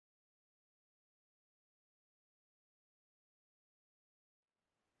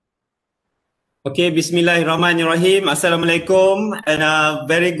Okay, Bismillahirrahmanirrahim. Assalamualaikum and a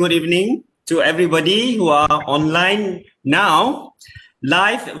very good evening to everybody who are online now,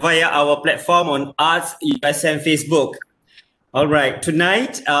 live via our platform on Arts USM Facebook. All right,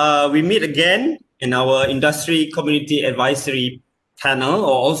 tonight we meet again in our Industry Community Advisory Panel,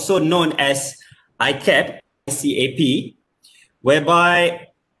 or also known as ICAP, ICAP,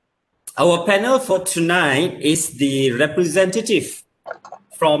 whereby our panel for tonight is the representative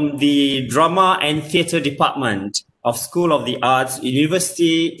from the Drama and Theater Department of School of the Arts,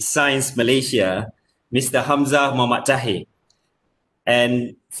 University Science Malaysia, Mr. Hamzah Mohamed Tahir.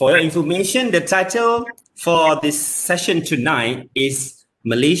 And for your information, the title for this session tonight is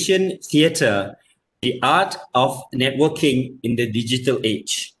Malaysian Theater, the Art of Networking in the Digital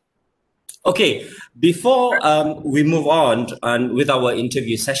Age. Okay, before we move on with our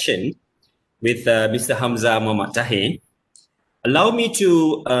interview session with Mr. Hamzah Mohamed Tahir, allow me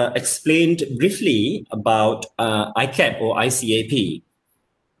to explain briefly about ICAP or ICAP.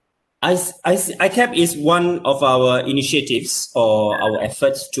 ICAP is one of our initiatives or our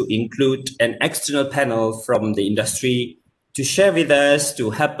efforts to include an external panel from the industry to share with us,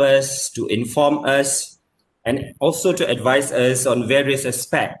 to help us, to inform us, and also to advise us on various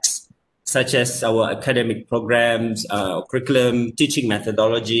aspects, such as our academic programs, curriculum, teaching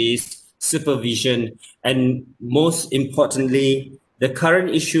methodologies, supervision, and most importantly, the current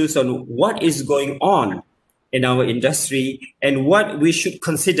issues on what is going on in our industry and what we should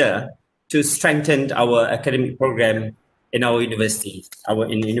consider to strengthen our academic program in our university,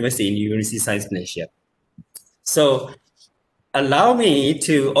 in University Science Malaysia. So allow me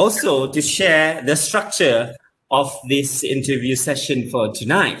to also to share the structure of this interview session for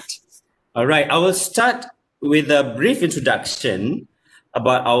tonight. All right, I will start with a brief introduction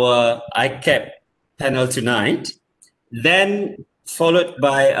about our ICAP panel tonight, then followed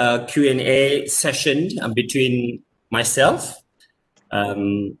by a Q&A session between myself, my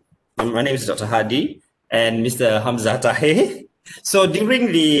name is Dr. Hadi, and Mr. Hamzah Tahir. So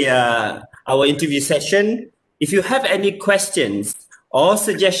during the our interview session, if you have any questions or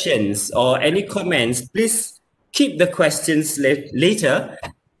suggestions or any comments, please keep the questions later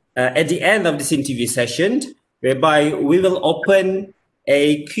at the end of this interview session, whereby we will open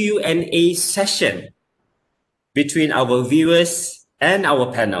a Q&A session between our viewers and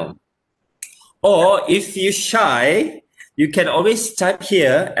our panel. Or if you're shy, you can always type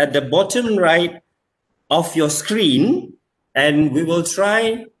here at the bottom right of your screen, and we will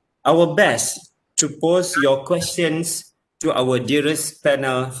try our best to pose your questions to our dearest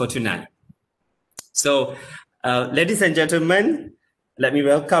panel for tonight. So, ladies and gentlemen, let me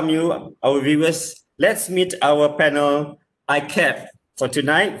welcome you, our viewers. Let's meet our panel, ICAP, for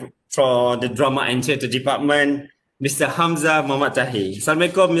tonight, for the Drama and Theatre Department, Mr. Hamzah Mohamed Tahir.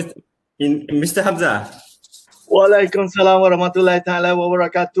 Assalamualaikum, Mr. Hamzah. Waalaikumsalam warahmatullahi taala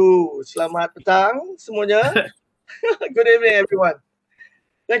wabarakatuh. Selamat petang semuanya. Good evening, everyone.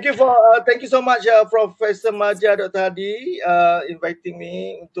 Thank you so much, Professor Maja Dr. Hadi, inviting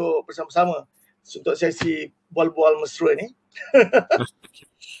me untuk bersama-sama untuk sesi bual-bual mesra ni.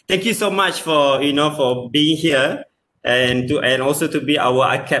 Thank you so much for being here. And also to be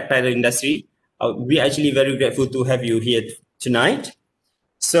our ICAP panel industry. We're actually very grateful to have you here tonight.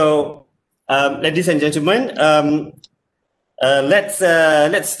 So, ladies and gentlemen, let's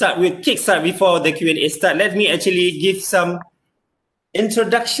kickstart before the Q&A start. Let me actually give some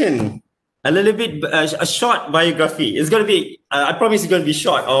introduction, a little bit, a short biography. It's going to be, I promise it's going to be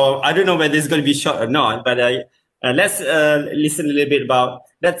short, or I don't know whether it's going to be short or not, but let's listen a little bit about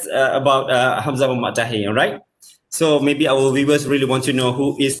Hamzah Mohamed Tahir, all right? So maybe our viewers really want to know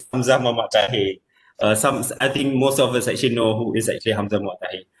who is Hamzah Mohamed Tahir. I think most of us actually know who is actually Hamzah Mohamed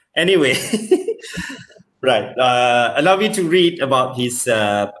Tahir. Anyway, right. Allow me to read about his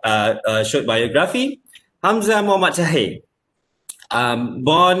short biography. Hamzah Mohamed Tahir,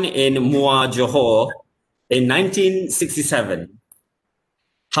 born in Muar, Johor in 1967.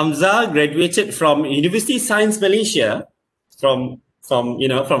 Hamzah graduated from University Science Malaysia from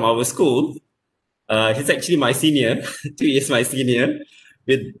our school. He's actually my senior, 2 years my senior,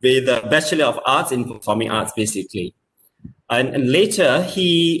 with a Bachelor of Arts in Performing Arts, basically. And later,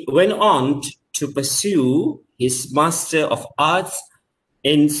 he went on to pursue his Master of Arts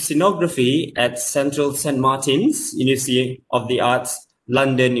in Scenography at Central St. Martin's University of the Arts,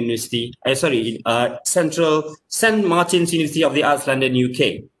 London University, Central St. Martin's University of the Arts, London,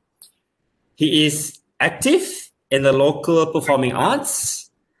 UK. He is active in the local performing arts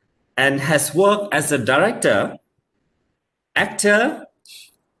and has worked as a director, actor,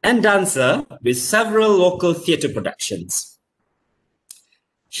 and dancer with several local theatre productions.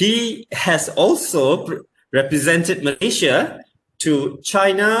 He has also represented Malaysia to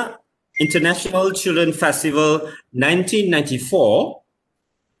China International Children Festival 1994,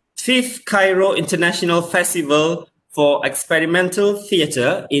 5th Cairo International Festival for Experimental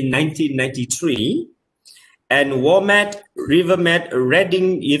Theater in 1993, and WOMAD Rivermead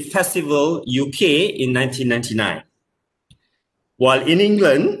Reading Youth Festival UK in 1999. While in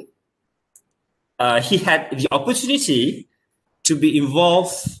England, he had the opportunity to be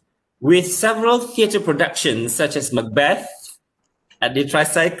involved with several theatre productions such as MACBETH at the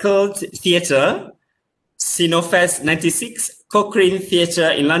Tricycle Theater, SCENOFEST 96, Cochrane Theater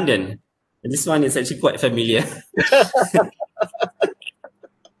in London. And this one is actually quite familiar.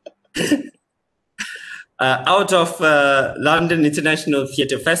 Out of London International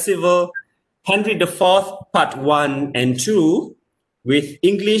Theatre Festival, Henry IV Part 1 and 2 with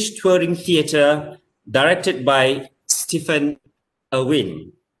English Touring Theatre directed by Stephen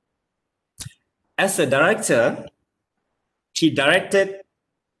Urwin. As a director, he directed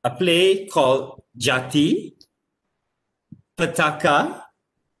a play called Jati, Petaka,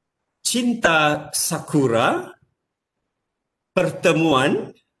 Cinta Sakura,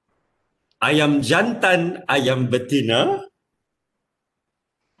 Pertemuan, Ayam Jantan Ayam Betina,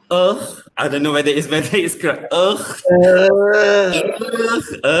 I don't know whether it's correct.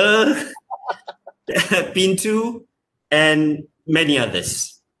 Pintu, and many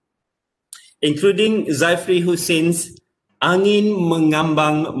others, including Zaifri Hussein's Angin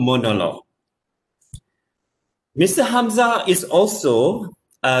Mengambang monologue. Mr. Hamzah is also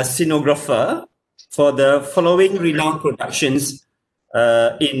a scenographer for the following renowned productions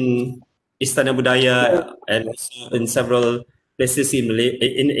in Istana Budaya and also in several places in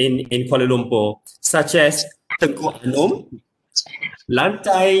Kuala Lumpur, such as Tengku Anum,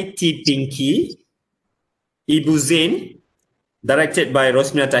 Lantai T. Pinky, Ibu Zain, directed by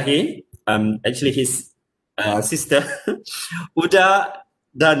Rosminah Tahir, actually his sister, Uda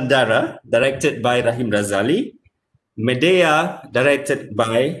dan Dara, directed by Rahim Razali, Medea, directed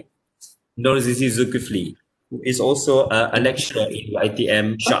by Norzizi Zulkifli, who is also a lecturer in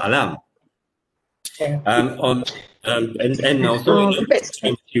UiTM Shah Alam. And also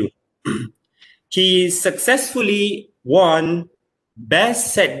he successfully won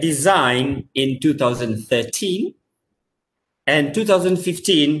Best Set Design in 2013 and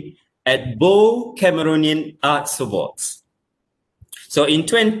 2015 at Boh Cameronian Arts Awards. So in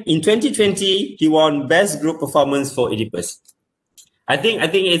 2020, he won Best Group Performance for Oedipus. I think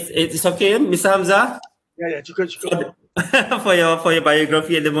it's okay, Mr. Hamzah? Yeah, cukup. for your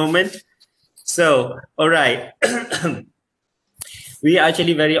biography at the moment. So, all right. We are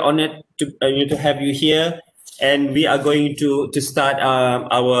actually very honored to have you here, and we are going to start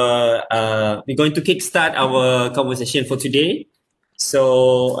we're going to kickstart our conversation for today.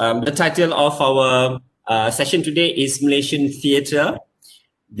 So, the title of our session today is Malaysian Theater,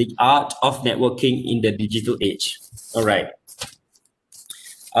 the Art of Networking in the Digital Age. All right.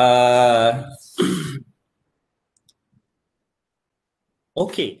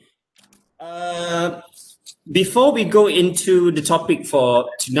 Okay. Before we go into the topic for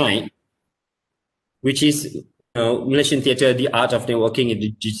tonight, which is Malaysian Theatre, the Art of Networking in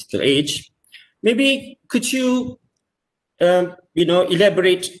the Digital Age, maybe could you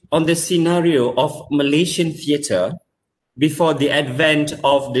elaborate on the scenario of Malaysian theatre before the advent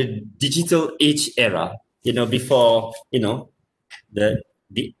of the digital age era? Before the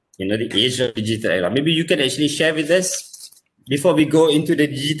age of digital era. Maybe you can actually share with us before we go into the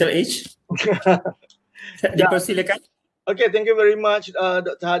digital age. Dipersilakan. Okay, thank you very much,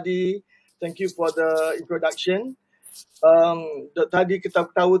 Dr. Hadi. Thank you for the introduction. Dr. Hadi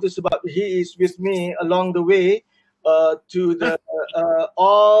ketawa tu sebab he is with me along the way to the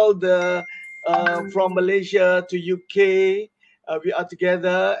all the from Malaysia to UK. We are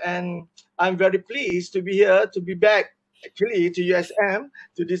together, and I'm very pleased to be here, to be back actually to USM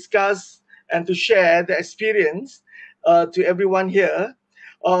to discuss and to share the experience to everyone here.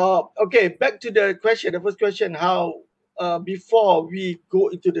 Okay, back to the question, the first question, how before we go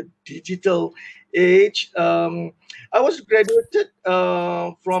into the digital age, I was graduated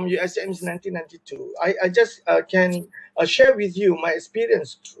from USM in 1992. I just can share with you my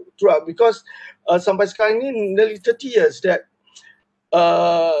experience throughout, because sampai sekarang ni nearly 30 years that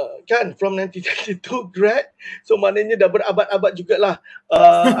kan from 1992 grad, so maknanya dah berabad-abad jugalah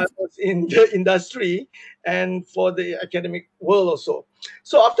I was in the industry and for the academic world also.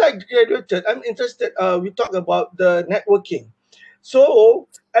 So after I graduated, I'm interested, we talk about the networking. So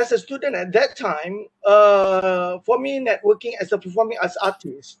as a student at that time, for me, networking as a performing arts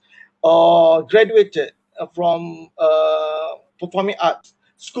artist, graduated from performing arts.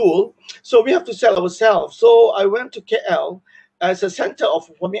 school, so we have to sell ourselves. So I went to KL as a center of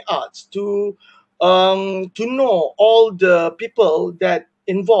performing arts to know all the people that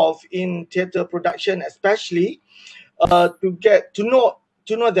involved in theater production, especially to get to know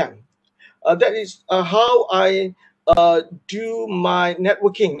them. That is how I do my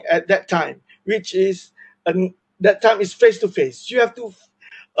networking at that time, which is that time is face to face. You have to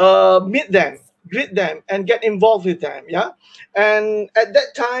meet them, greet them, and get involved with them. Yeah, and at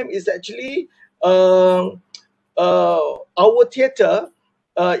that time is actually our theater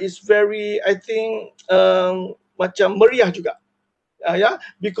is very, I think, macam meriah juga. Yeah,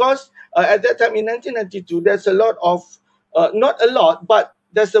 because at that time in 1992, there's a lot of, not a lot, but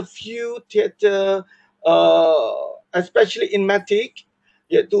there's a few theater, especially in MATIC,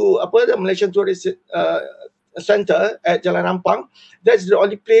 iaitu apa, the Malaysian Tourist Center at Jalan Ampang. That's the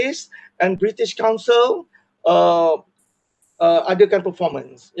only place, and British Council adakan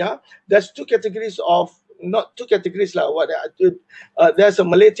performance. Yeah, there's two categories of, not two categories lah. What there's a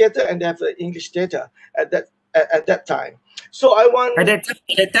Malay theater and they have an English theater at that time. So I want at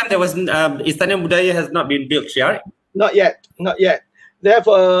that time there was Istana Budaya has not been built, right? Not yet.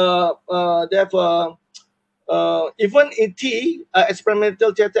 Therefore, even ET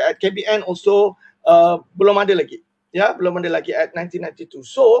experimental theater at KBN also belum ada lagi. Yeah, belum ada lagi at 1992.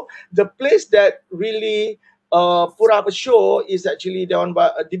 So the place that really put up a show is actually the one by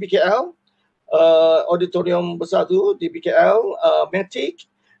DBKL, auditorium besar tu, DBKL, MATIC,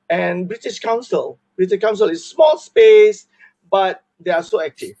 and British Council. British Council is small space, but they are so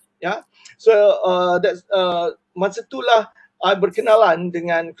active. Yeah, so that's masa itulah I berkenalan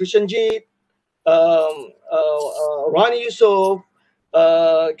dengan Christian Jit, Rani Yusof,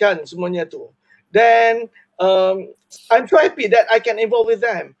 kan semuanya tu. Then I'm so happy that I can involve with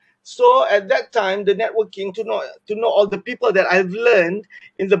them. So at that time, the networking to know all the people that I've learned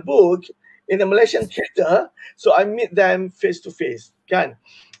in the book in the Malaysian theater. So I meet them face to face. Kan?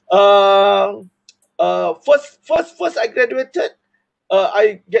 First I graduated.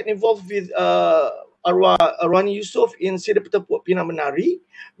 I get involved with Rani Yusof in Sida Petepuk Pina Menari,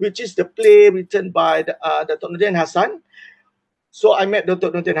 which is the play written by Datuk Nordin Hassan. So I met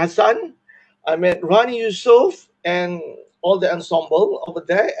Datuk Nordin Hassan. I met Rani Yusof and all the ensemble over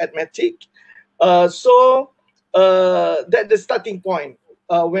there at MATIC. So that's the starting point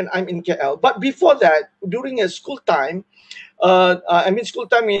when I'm in KL. But before that, during a school time, school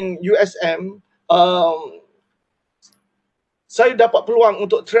time in USM, saya dapat peluang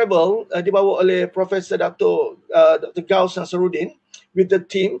untuk travel, dibawa oleh Profesor Dr. Gaus Nasruddin with the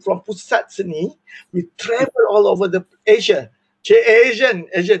team from Pusat Seni. We travel all over the Asia. Asian.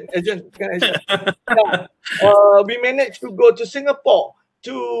 We managed to go to Singapore,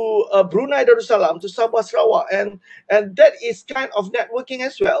 to Brunei Darussalam, to Sabah Sarawak, and that is kind of networking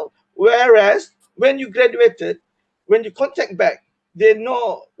as well. Whereas when you graduated, when you contact back, we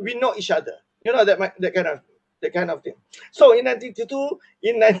know each other. You know that kind of thing. So in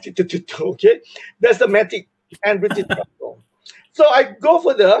 1922, okay, there's the MATIC and British Council. So I go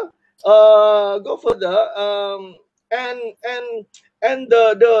for the and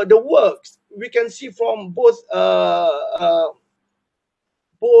the works we can see from both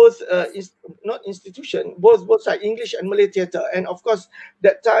not institution, both side, English and Malay theater. And of course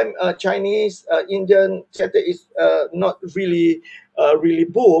that time Chinese, Indian theater is not really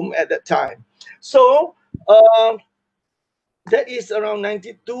boom at that time. So that is around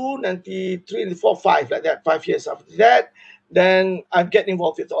 92, 93, 94, 5, like that, 5 years after that. Then I get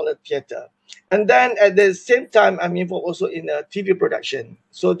involved with all the theater. And then at the same time, I'm involved also in a TV production.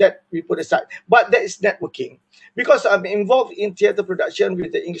 So that we put aside. But that is networking. Because I'm involved in theater production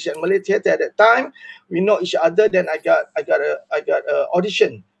with the English and Malay theater at that time. We know each other. Then I got a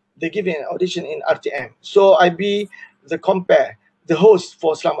audition. They give me an audition in RTM. So I be the compare, the host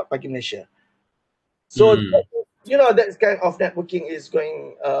for Selamat Pagi Malaysia. So that kind of networking is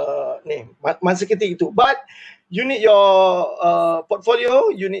going name masa ketika itu. But you need your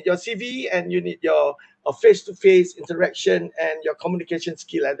portfolio, you need your CV, and you need your face-to-face interaction and your communication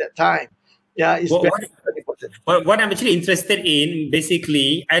skill at that time. Yeah, it's very important. What I'm actually interested in,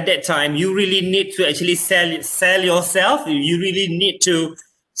 basically, at that time, you really need to actually sell yourself. You really need to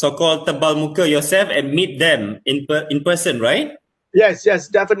so-called tebal muka yourself and meet them in person, right? Yes,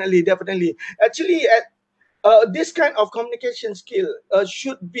 definitely. Actually, this kind of communication skill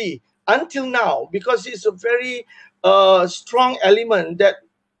should be until now, because it's a very strong element that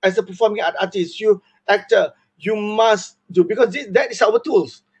as a performing artist, actor, you must do, because that is our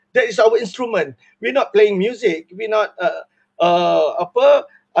tools. That is our instrument. We're not playing music. We're not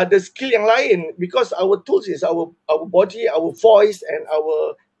ada skill yang lain, because our tools is our body, our voice, and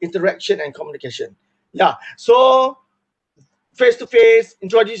our interaction and communication. Yeah, so face to face,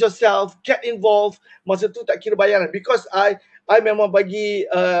 introduce yourself, get involved. Masa tu tak kira bayaran, because I memang bagi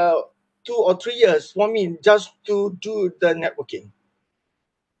 2 or 3 years for me just to do the networking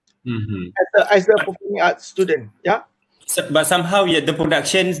as a performing arts student. Yeah. So, but somehow, yeah, the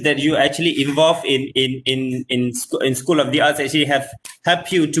productions that you actually involved in School of the Arts actually have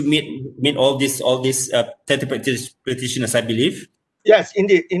helped you to meet all these theatre practitioners, I believe. Yes,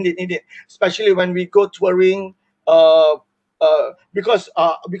 indeed. Especially when we go touring, because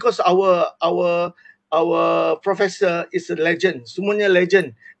our professor is a legend, semuanya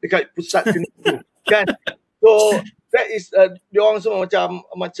legend dekat pusat seni tu, kan? So that is diorang semua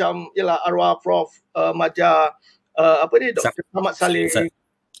macam yalah arwah Prof Maja, Dr. Muhammad Saleh,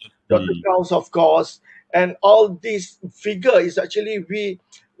 Dr. Charles, of course, and all these figure is actually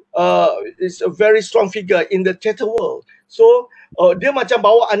is a very strong figure in the theatre world. So dia macam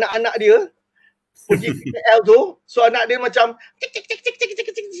bawa anak-anak dia pergi ke KL tu, so anak dia macam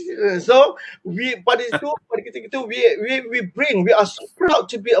so pada ketika itu we are so proud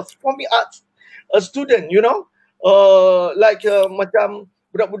to be a performing arts student, you know, macam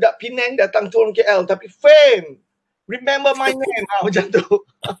budak-budak Penang datang turun KL, tapi fame, remember my name, macam tu.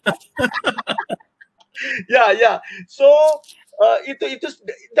 Yeah. So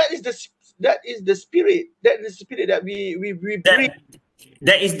that is the spirit that we bring.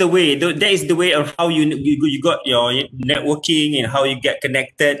 That is the way. That is the way of how you got your networking and how you get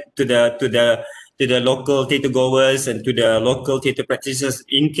connected to the local theatre goers and to the local theatre practitioners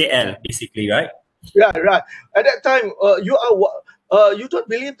in KL, basically, right? Yeah, right. At that time, you don't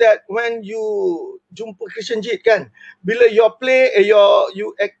believe that when you jumpa Christian Jit, kan, bila your play, your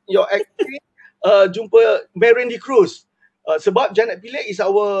acting, jumpa Mary Cruz, sebab Janet Pilek is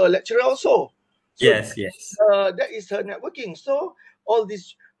our lecturer also. So, yes. That is her networking. So all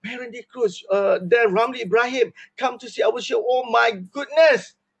this Mary Cruz, then Ramli Ibrahim come to see our show. Oh my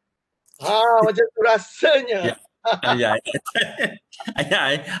goodness! Macam tu rasanya. Yeah.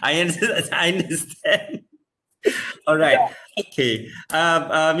 I understand. All right. Yeah. Okay.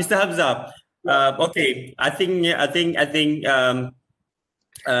 Mr. Hamzah. Okay. I think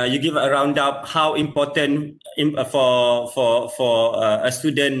you give a roundup how important for a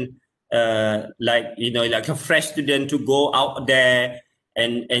student like a fresh student to go out there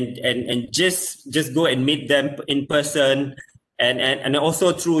and just go and meet them in person and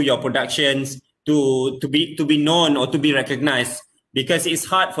also through your productions to be known or to be recognized, because it's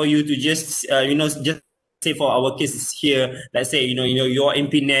hard for you to just just say for our cases here, let's say you're in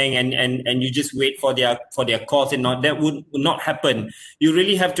Penang and you just wait for their calls and not, that would not happen. You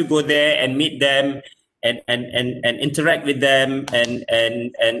really have to go there and meet them and interact with them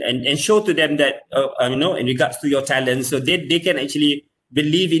and show to them that in regards to your talent, so they can actually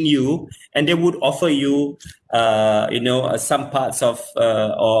believe in you and they would offer you some parts of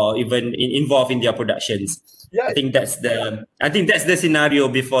or even involved in their productions. Yeah. I think that's the scenario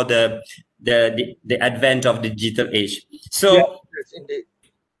before the advent of the digital age. So yes, indeed.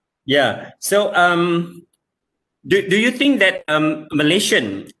 Yeah. So do you think that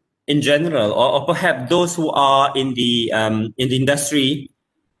Malaysian in general, or perhaps those who are in the industry,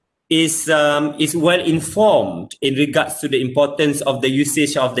 is well informed in regards to the importance of the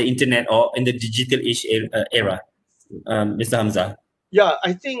usage of the internet or in the digital age era, Mr. Hamzah? Yeah,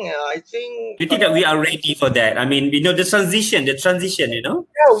 I think. You think that we are ready for that? I mean, the transition.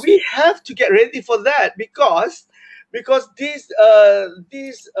 Yeah, we have to get ready for that because this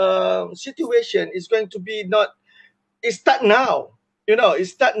situation is going to be it start now. It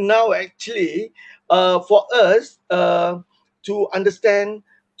start now actually for us to understand,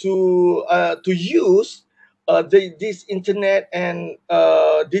 to use this internet and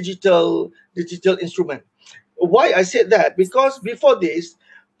digital instrument. Why I said that? Because before this,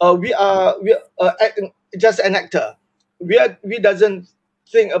 we are just an actor. We doesn't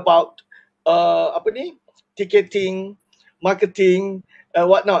think about ticketing, marketing,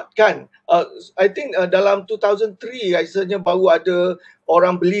 whatnot, kan? I think dalam 2003 rasanya baru ada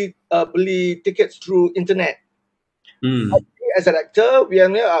orang beli tickets through internet. As an actor, we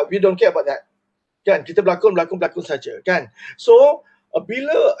don't care about that, kan? Kita berlakon saja, kan? So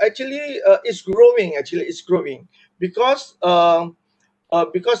bila actually it's growing because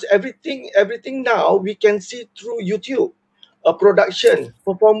everything now we can see through YouTube, production,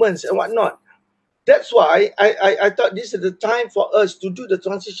 performance and whatnot. That's why I thought this is the time for us to do the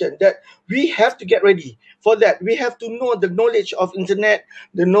transition, that we have to get ready for that. We have to know the knowledge of internet,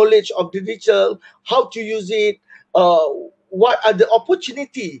 the knowledge of digital, how to use it, what are the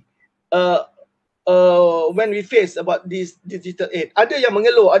opportunity when we face about this digital aid. Ada yang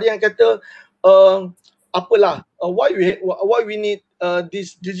mengeluh, ada yang kata apalah, why we need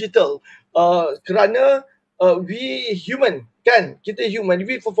this digital, kerana we human, kan, kita human,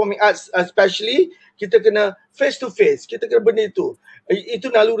 we performing arts especially, kita kena face to face, kita kena benda itu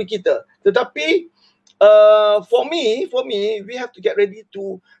naluri kita. Tetapi for me we have to get ready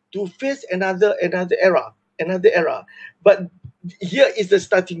to face another era. But here is the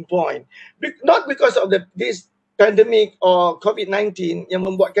starting point. Not because of this pandemic or COVID-19 yang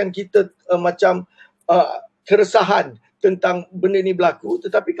membuatkan kita macam keresahan tentang benda ni berlaku,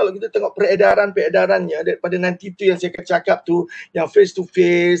 tetapi kalau kita tengok peredarannya daripada nanti tu yang saya cakap tu, yang face to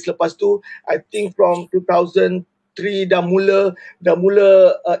face, lepas tu I think from 2003 dah mula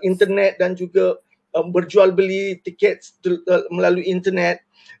internet dan juga berjual beli tiket melalui internet,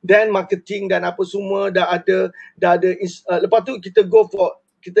 dan marketing dan apa semua dah ada lepas tu kita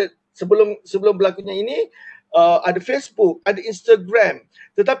sebelum berlakunya ini ada Facebook, ada Instagram,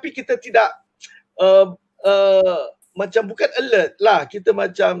 tetapi kita tidak macam bukan alert lah, kita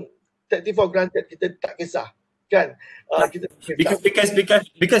macam take it for granted, kita tak kisah, kan? Kita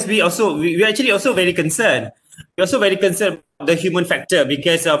because we actually also very concerned. We're also very concerned about the human factor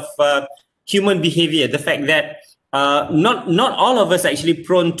because of human behavior. The fact that not all of us actually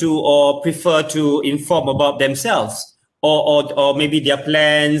prone to or prefer to inform about themselves or maybe their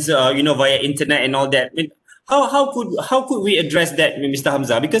plans, via internet and all that. I mean, how could we address that, Mr.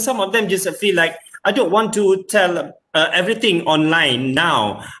 Hamzah? Because some of them just feel like, I don't want to tell everything online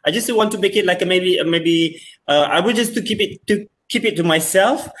now. I just want to make it like maybe I would just to keep it to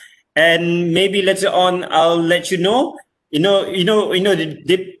myself, and maybe later on I'll let you know. I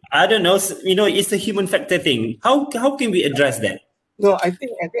don't know. It's a human factor thing. How can we address that? No, I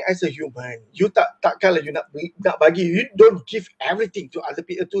think as a human, you takkanlah you nak bagi. You don't give everything to other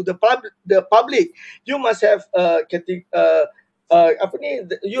people, to the public. You must have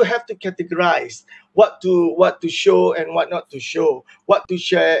you have to categorize what to show and what not to show, what to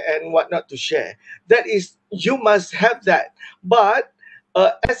share and what not to share. That is, you must have that. But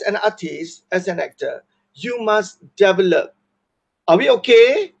as an artist, as an actor, you must develop. Are we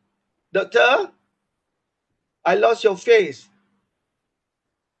okay, Doctor? I lost your face.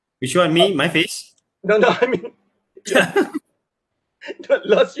 Which one, me? My face? No, I mean, not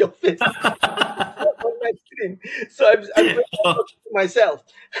lost your face. On my screen. So I'm to myself.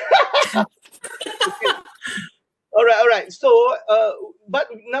 Okay. All right. So, but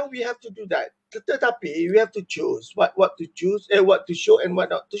now we have to do that. Tetapi we have to choose what to choose, what to show and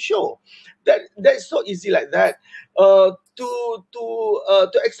what not to show. That's so easy like that. To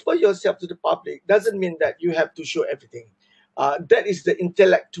expose yourself to the public doesn't mean that you have to show everything. That is the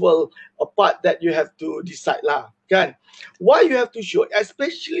intellectual part that you have to decide lah, kan? Why you have to show,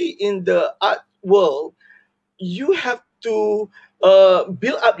 especially in the art world, you have to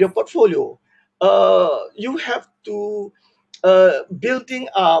build up your portfolio. You have to building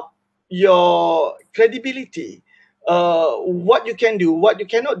up your credibility, what you can do, what you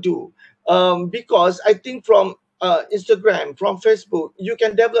cannot do, because I think from Instagram, from Facebook, you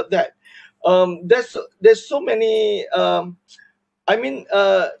can develop that. There's so many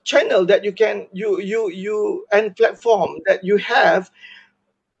channel that you can you and platform that you have,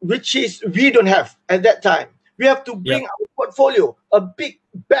 which is we don't have at that time. We have to bring our portfolio, a big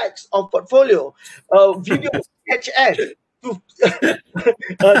bags of portfolio, video HS to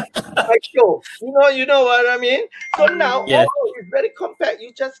show. You know what I mean? So now it's very compact.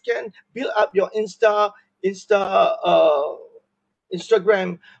 You just can build up your Instagram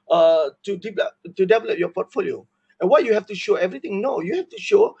to develop your portfolio. And why you have to show everything? No, you have to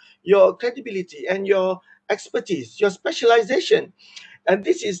show your credibility and your expertise, your specialization. And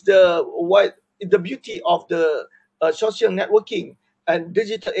this is the beauty of the social networking and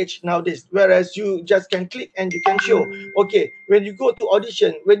digital age nowadays. Whereas you just can click and you can show. Okay, when you go to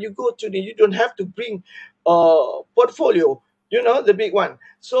audition, when you go to you don't have to bring portfolio, the big one.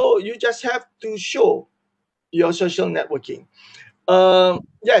 So you just have to show your social networking.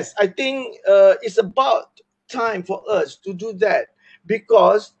 Yes, I think it's about time for us to do that,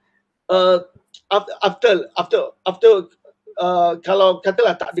 because after kalau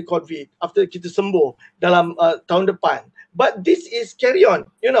katalah tak ada COVID, after kita sembuh dalam tahun depan, but this is carry on,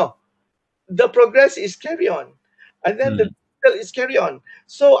 the progress is carry on, and then the digital is carry on.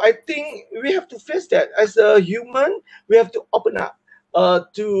 So I think we have to face that as a human. We have to open up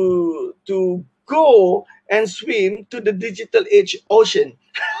to go and swim to the digital age ocean.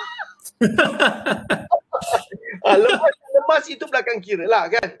 Lemas itu belakang kira lah,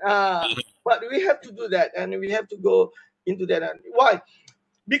 kan. But we have to do that, and we have to go into that. Why?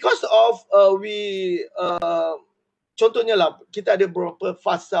 Because of contohnya lah, kita ada beberapa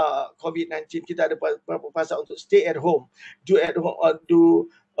fasa COVID-19, kita ada beberapa fasa untuk stay at home, do at home, do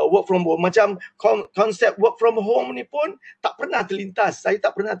work from home. Macam konsep work from home ni pun tak pernah terlintas. Saya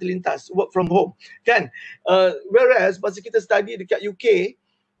tak pernah terlintas work from home, kan? Whereas masa kita study dekat UK,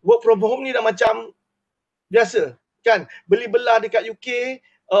 work from home ni dah macam biasa, kan? Beli belah dekat UK,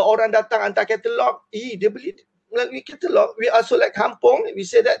 orang datang hantar katalog, dia beli melalui katalog. We also like kampung, we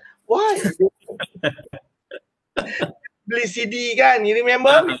say that, why? Beli CD kan, you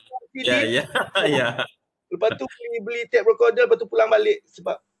remember? CD? Yeah. Lepas tu beli tape recorder, lepas tu pulang balik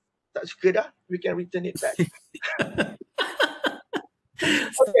sebab tak suka dah, we can return it back.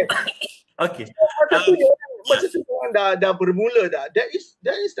 Okay. Masa tu orang dah bermula dah. That is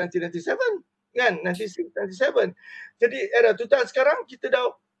 1997 kan, 1997. Jadi era tu sekarang kita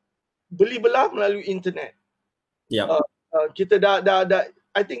dah beli belah melalui internet. Kita dah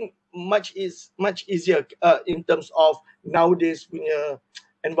I think much easier in terms of nowadays punya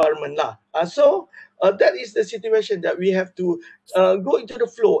environment lah. So that is the situation that we have to go into the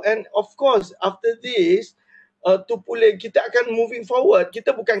flow, and of course after this kita akan moving forward.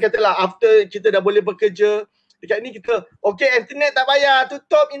 Kita bukan katalah after kita dah boleh bekerja dekat ni kita internet tak payah,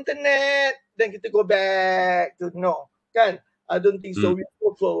 tutup internet dan kita go back to kan. I don't think so. We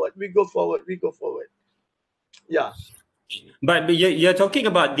go forward. Yeah. But you're talking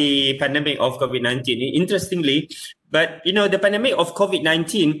about the pandemic of COVID-19. Interestingly, but the pandemic of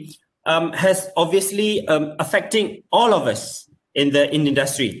COVID-19 has obviously affecting all of us in the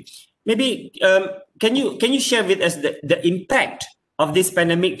industry. Maybe can you share with us the impact of this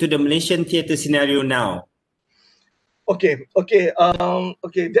pandemic to the Malaysian theatre scenario now? Okay.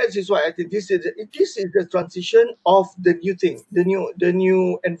 That is why I think this is the transition of the new thing, the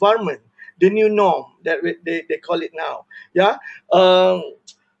new environment, the new norm that they call it now. Yeah,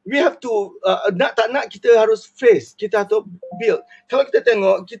 we have to nak kita harus face, kita harus build. Kalau kita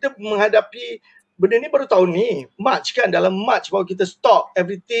tengok, kita menghadapi benda ni baru tahun ni, March kan, dalam March baru kita stop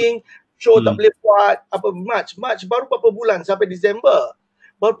everything, show tak boleh buat apa. March baru berapa bulan sampai Disember,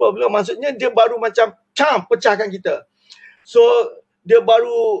 baru berapa bulan, maksudnya dia baru macam pecahkan kita. So dia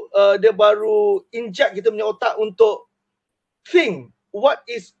baru inject kita punya otak untuk think what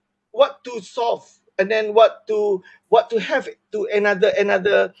to solve, and then what to have to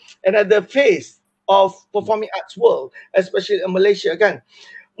another phase of performing arts world, especially in Malaysia kan.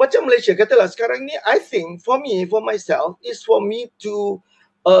 Macam Malaysia katalah sekarang ni, I think for myself is for me to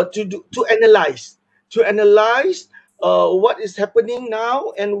analyze what is happening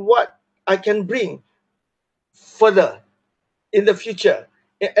now and what I can bring further in the future,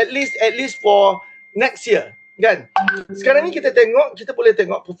 at least for next year kan. Sekarang ni kita boleh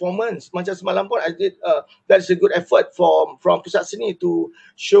tengok performance. Macam semalam pun I did that is a good effort from Pusat Seni to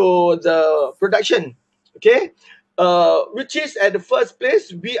show the production, okay, which is at the first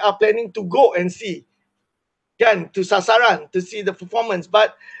place we are planning to go and see kan, to sasaran to see the performance,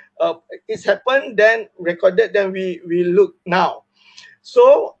 but it's happened, then recorded, then we look now.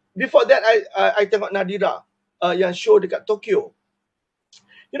 So before that I tengok Nadira yang show dekat Tokyo.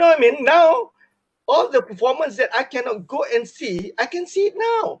 You know what I mean? Now all the performance that I cannot go and see, I can see it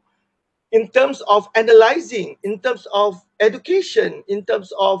now. In terms of analyzing, in terms of education, in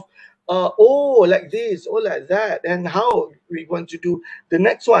terms of like this, like that, and how we want to do the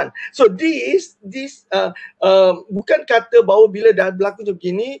next one. So this bukan kata bahawa bila dah berlaku macam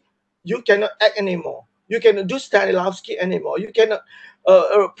begini, you cannot act anymore. You cannot do Stanislavski anymore. You cannot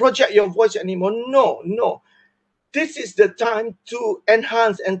project your voice anymore. No. This is the time to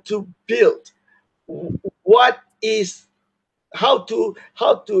enhance and to build. How to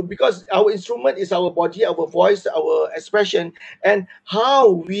because our instrument is our body, our voice, our expression, and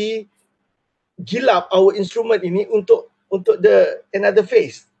how we gilap our instrument ini untuk another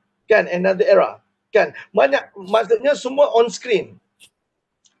phase kan, another era kan. Maksudnya semua on screen,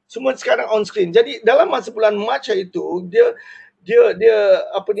 semua sekarang on screen. Jadi dalam masa bulan Mac itu dia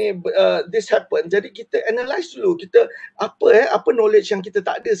this happen. Jadi kita analyse dulu, kita apa knowledge yang kita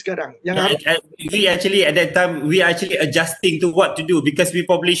tak ada sekarang. We actually at that time we actually adjusting to what to do because we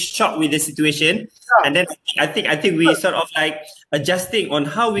probably shocked with the situation, and then I think we sort of like adjusting on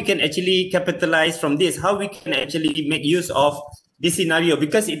how we can actually capitalize from this, how we can actually make use of this scenario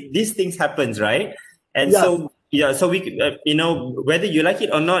because these things happens, right? And so we whether you like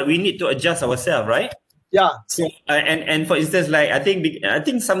it or not, we need to adjust ourselves, right? Yeah. So and for instance, like I think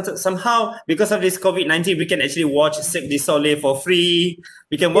somehow because of this COVID-19, we can actually watch Cirque du Soleil for free.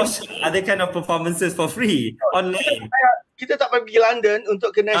 We can watch other kind of performances for free online. Kita tak pergi London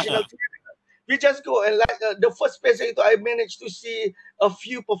untuk ke National Theatre. we just go and like the first space itu I managed to see a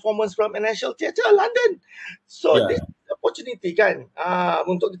few performance from National Theater London. So this opportunity kan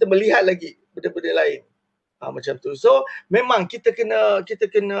untuk kita melihat lagi benda-benda lain. Macam tu. So memang kita kena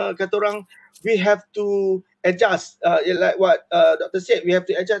kata orang, we have to adjust like what Dr. said, we have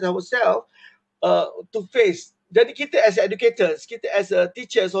to adjust ourselves to face. Jadi kita as educators, kita as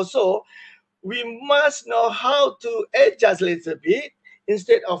teachers also, we must know how to adjust a little bit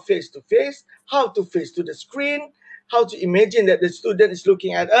instead of face to face, how to face to the screen, how to imagine that the student is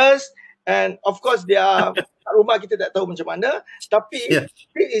looking at us, and of course they are kat rumah kita tak tahu macam mana, tapi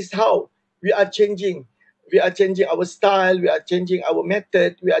this is how we are changing. We are changing our style, we are changing our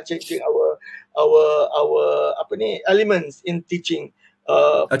method, we are changing our elements in teaching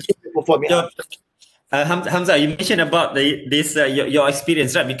performing arts. Hamzah, you mentioned about this your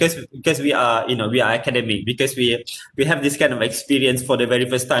experience, right? Because we are we are academic, because we have this kind of experience for the very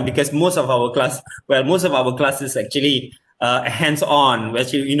first time, because most of our classes actually hands-on,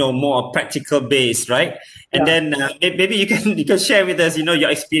 actually more practical based, right? And then maybe you can share with us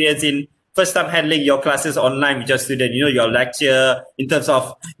your experience in first time handling your classes online with your student, your lecture, in terms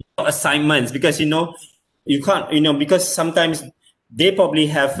of your assignments, because you can't because sometimes they probably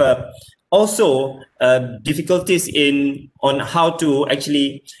have also difficulties on how to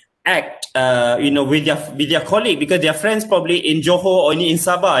actually act with their colleague, because their friends probably in Johor or in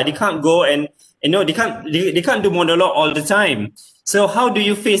Sabah, they can't go and they can't do monologue all the time. So how do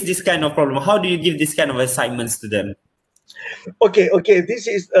you face this kind of problem? How do you give this kind of assignments to them? Okay. This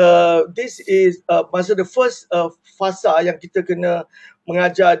is masa the first fasa yang kita kena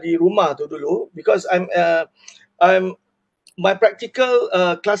mengajar di rumah tu dulu, because I'm my practical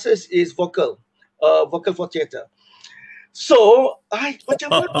classes is vocal for theater. So I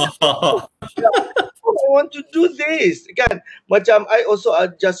want to do this kan. Macam I also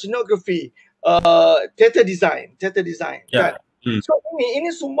ajar scenography, theater design kan. So ini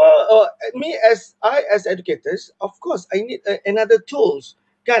semua me as educators, of course I need another tools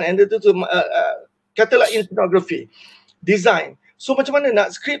kan, and itu katalah in scenography design. So macam mana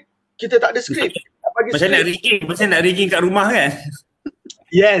nak script, kita tak ada script. Macam nak rigging kat rumah kan?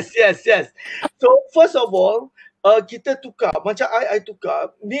 Yes. So first of all, kita tukar, macam I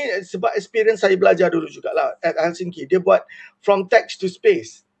tukar ni sebab experience saya belajar dulu jugalah at Helsinki. Dia buat from text to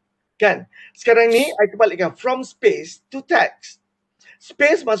space kan. Sekarang ni I terbalikkan from space to text.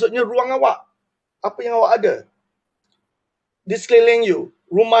 Space maksudnya ruang awak, apa yang awak ada di sekeliling you,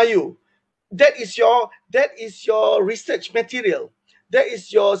 rumah you. That is your research material, that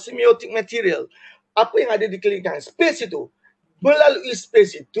is your semiotic material. Apa yang ada di kelilingkan space itu, melalui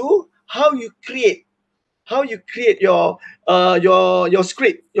space itu how you create your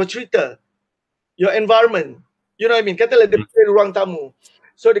script, your cerita, your environment. You know what I mean? Katalah dia ruang tamu.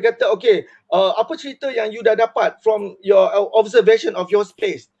 So dia kata, okay, apa cerita yang you dah dapat from your observation of your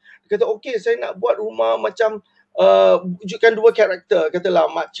space? Dia kata, okay, saya nak buat rumah macam wujudkan dua karakter.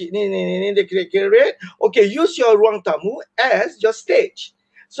 Katalah makcik ni dia create. Okay, use your ruang tamu as your stage.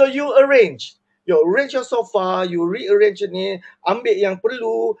 So you arrange your sofa, you rearrange ni, ambil yang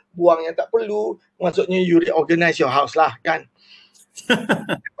perlu, buang yang tak perlu. Maksudnya you reorganize your house lah kan.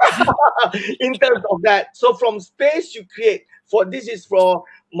 In terms of that, so from space you create. This is for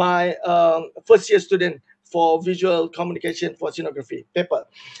my first year student for visual communication for scenography paper.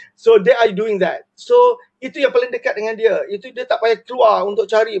 So they are doing that. So itu yang paling dekat dengan dia. Itu dia tak payah keluar untuk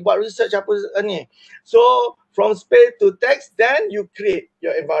cari buat research apa ni. So from space to text, then you create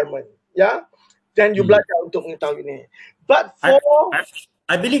your environment. Then you belajar untuk mengetahui ni. But for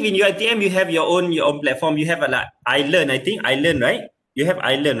I believe in UiTM you have your own platform. You have like Island, I think Island, right? You have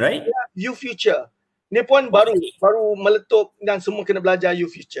Island, right? Yeah, UFuture. Ni pun baru meletup dan semua kena belajar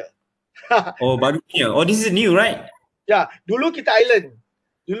UFuture. Oh, barunya. Oh, this is new, right? Ya, dulu kita Island.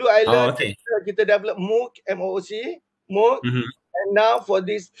 Kita develop MOOC, MOOC, and now for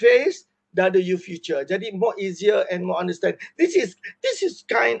this phase dah ada UFuture. Jadi more easier and more understand. This is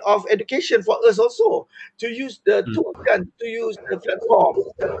kind of education for us also, to use the tool kan, to use the platform.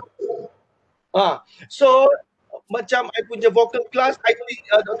 So macam I punya vocal class, I think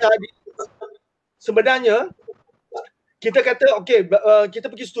Dr. Hadi, sebenarnya kita kata okay, kita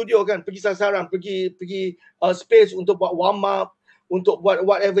pergi studio kan, pergi sasaran, pergi space untuk buat warm up, untuk buat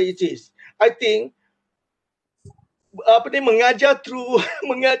whatever it is. I think mengajar through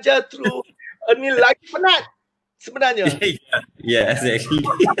ni lagi penat sebenarnya. Yeah, exactly.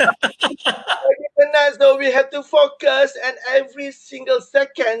 Lagi penat, so we have to focus, and every single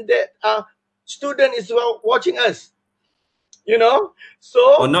second that student is watching us, you know,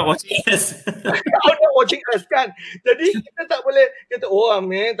 so not watching us. not watching us kan. Jadi kita tak boleh kata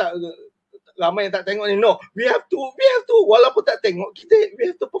ramai yang tak tengok ni. No, we have to walaupun tak tengok, we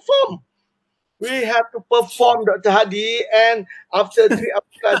have to perform. We have to perform, Dr. Hadi, and after 3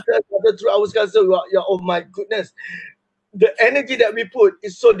 hours classes, after 2 hours classes, oh my goodness, the energy that we put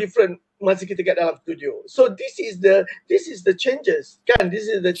is so different masa kita kat dalam studio. So this is the changes, kan? This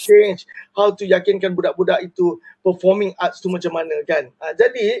is the change, how to yakinkan budak-budak itu performing arts tu macam mana, kan?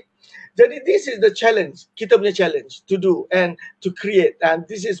 Jadi this is the challenge, kita punya challenge to do and to create, and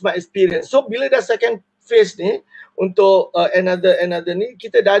this is my experience. So bila dah second phase ni, untuk another ni,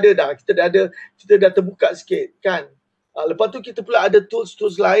 kita dah terbuka sikit, kan? Lepas tu kita pula ada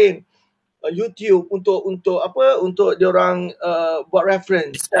tools lain, YouTube untuk diorang buat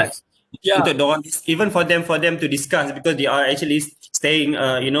reference. Yeah. Untuk diorang, even for them to discuss, because they are actually staying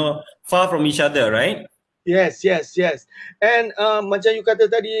far from each other, right? Yes. And macam you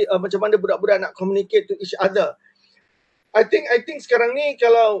kata tadi, macam mana budak-budak nak communicate to each other. I think sekarang ni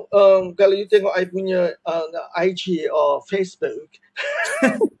kalau you tengok I punya IG or Facebook,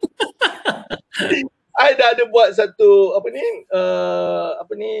 I dah ada buat satu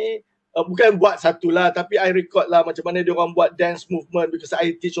bukan buat satu lah, tapi I record lah macam mana dia orang buat dance movement, because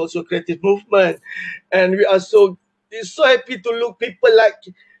I teach also creative movement, and we are so happy to look people like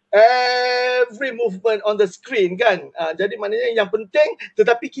every movement on the screen, kan? Jadi maknanya yang penting,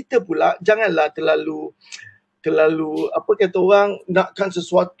 tetapi kita pula janganlah terlalu apa kata orang, nakkan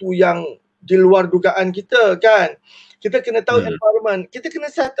sesuatu yang di luar dugaan kita, kan? Kita kena tahu environment, kita kena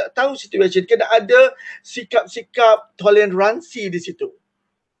tahu situation, kena ada sikap-sikap toleransi di situ.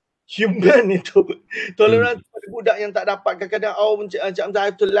 Human itu, toleransi pada budak yang tak dapat, kadang-kadang macam I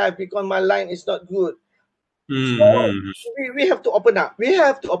have to laugh because my line is not good. So we have to open up.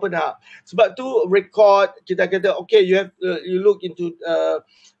 Sebab tu record, kita kata okay, you look into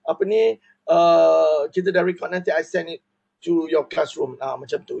kita dah record, nanti I send it to your classroom,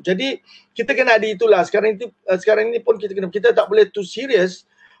 macam tu. Jadi kita kena ada itulah. Sekarang ini pun kita tak boleh too serious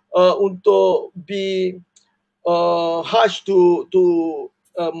untuk be harsh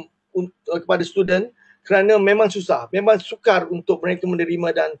kepada student, kerana memang susah, memang sukar untuk mereka menerima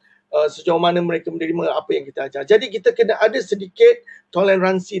dan sejauh mana mereka menerima apa yang kita ajar. Jadi kita kena ada sedikit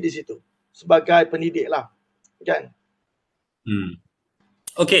toleransi di situ sebagai pendidik lah, kan?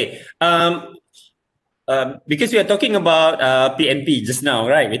 Okay, because we are talking about PNP just now,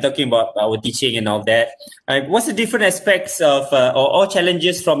 right? We're talking about our teaching and all that. What's the different aspects of or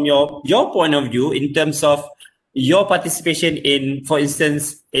challenges from your point of view in terms of your participation in, for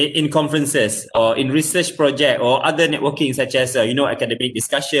instance, in conferences or in research project or other networking such as academic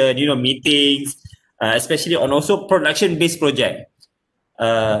discussion, meetings, especially on also production-based project,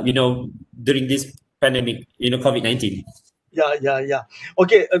 during this pandemic, COVID-19. Ya.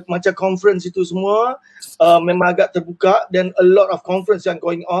 Okay, macam conference itu semua memang agak terbuka, dan a lot of conference yang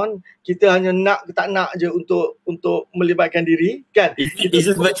going on. Kita hanya tak nak je untuk melibatkan diri, kan? Itu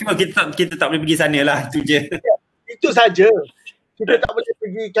sebab cuma kita tak boleh pergi sana lah, itu je. Itu saja. Kita tak boleh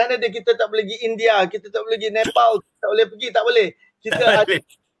pergi Canada, kita tak boleh pergi India, kita tak boleh pergi Nepal, tak boleh pergi, tak boleh. Kita ada.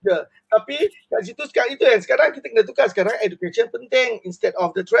 Tapi kat situ sekarang kita kena tukar. Sekarang education penting instead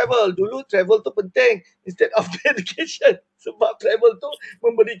of the travel. Dulu travel tu penting instead of the education. Sebab travel tu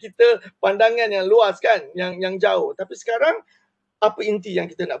memberi kita pandangan yang luas, kan, yang jauh. Tapi sekarang apa inti yang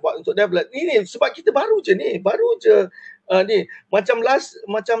kita nak buat untuk develop ini, sebab kita baru je ni. Macam last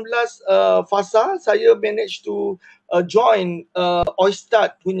fasa saya manage to join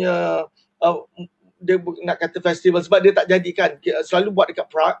Oistad punya dia nak kata festival, sebab dia tak jadikan, selalu buat dekat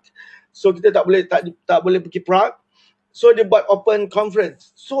Prague. So kita tak boleh pergi Prague. So dia buat open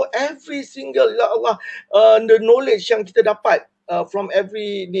conference. So every single, ya Allah, the knowledge yang kita dapat from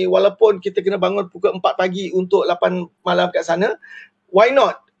every ni, walaupun kita kena bangun pukul 4 pagi untuk 8 malam kat sana, why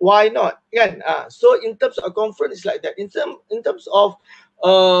not, kan? So in terms of conference like that, in terms of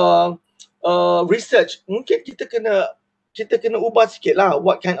research, mungkin kita kena ubah sikit lah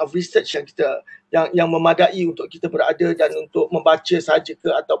what kind of research yang memadai untuk kita berada dan untuk membaca saja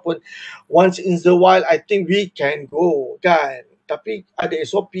ke, ataupun once in a while I think we can go, kan? Tapi ada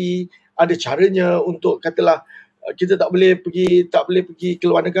SOP, ada caranya untuk, katalah kita tak boleh pergi ke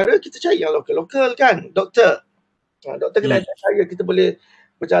luar negara, kita cari yang lokal, kan, doktor kena cari, kita boleh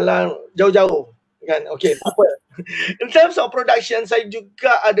berjalan jauh-jauh, kan? Okay, apa? In terms of production, saya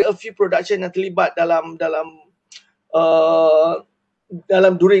juga ada a few production yang terlibat dalam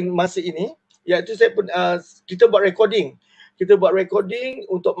during masa ini, iaitu kita buat recording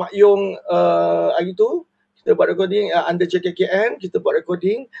untuk Makyong hari tu. Kita buat recording under JKKN, kita buat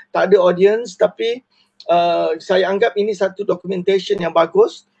recording, tak ada audience, tapi saya anggap ini satu documentation yang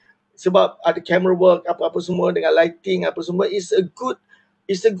bagus, sebab ada camera work, apa-apa semua dengan lighting, apa semua, is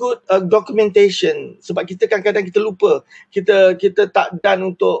it's a good documentation, sebab kita kadang-kadang kita lupa, kita tak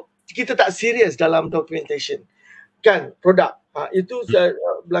done untuk, kita tak serius dalam documentation kan produk. Itu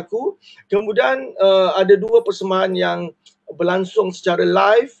berlaku. Kemudian ada dua persembahan yang berlangsung secara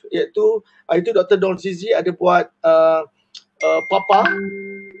live, iaitu itu Dr. Norzizi ada buat Papa,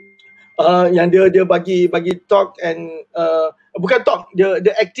 yang dia bagi talk and bukan talk, dia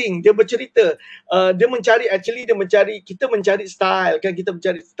acting, dia bercerita, dia mencari kita mencari style kan, kita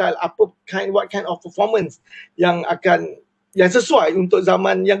mencari style what kind of performance yang sesuai untuk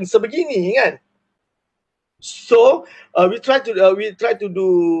zaman yang sebegini kan. So we try to do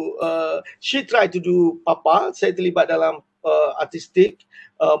she try to do Papa, saya terlibat dalam artistik,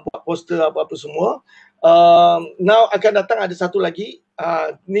 buat poster apa-apa semua. Now akan datang ada satu lagi,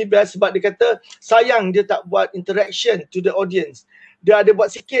 ni biasa sebab dia kata sayang dia tak buat interaction to the audience. Dia ada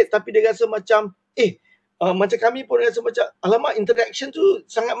buat sikit tapi dia rasa macam macam kami pun rasa macam alamak, interaction tu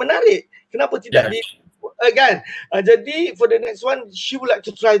sangat menarik, kenapa tidak kan. Jadi for the next one she would like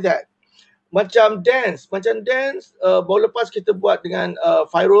to try that. Macam dance, baru lepas kita buat dengan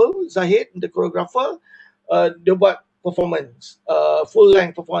Fairul Zahid, the choreographer, dia buat performance, full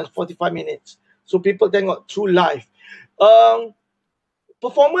length performance 45 minutes. So people tengok through live.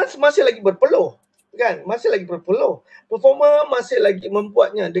 Performance masih lagi berpeluh kan, performer masih lagi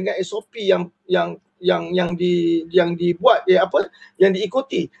membuatnya dengan SOP yang dibuat, yang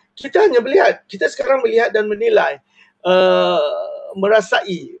diikuti. Kita hanya melihat, kita sekarang melihat dan menilai,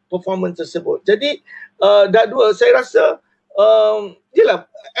 merasai performance tersebut. Jadi dah dua, saya rasa yelah,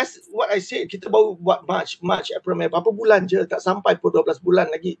 as what I said, kita baru buat March, April, May, berapa bulan je, tak sampai pun 12 bulan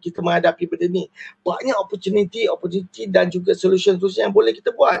lagi kita menghadapi benda ni. Banyak opportunity dan juga solution yang boleh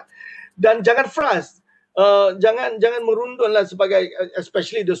kita buat. Dan jangan frust, jangan merundun lah sebagai,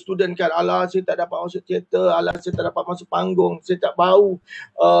 especially the student kan, alah saya tak dapat masuk teater, alah saya tak dapat masuk panggung, saya tak bau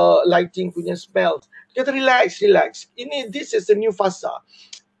lighting punya smells. Kita relax. This is a new fasa.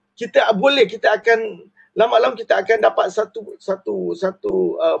 Kita akan lama-lama kita akan dapat satu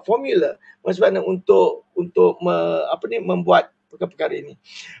formula macam mana untuk membuat perkara ini.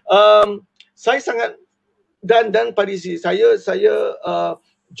 Saya sangat dan pada saya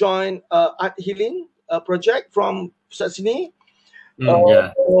join art healing project from pusat sini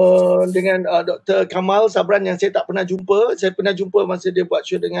dengan Dr. Kamal Sabran yang saya tak pernah jumpa. Saya pernah jumpa masa dia buat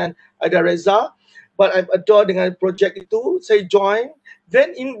show dengan Aida Reza, but I adore dengan project itu. Saya join.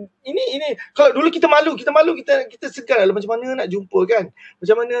 Then ini kalau dulu kita malu kita segan lah, macam mana nak jumpa kan,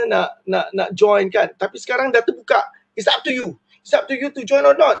 macam mana nak join kan. Tapi sekarang dah terbuka. It's up to you to join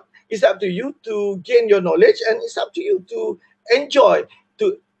or not. It's up to you to gain your knowledge, and it's up to you to enjoy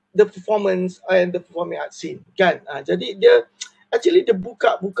the performance and the performing art scene kan. Jadi dia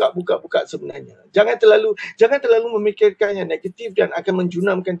buka sebenarnya. Jangan terlalu memikirkan yang negatif dan akan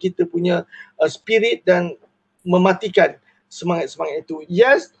menjunamkan kita punya spirit dan mematikan semangat itu.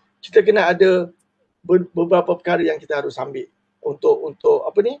 Yes, kita kena ada beberapa perkara yang kita harus ambil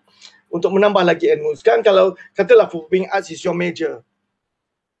untuk menambah lagi ilmu. Sekarang kalau katalah performing arts is your major,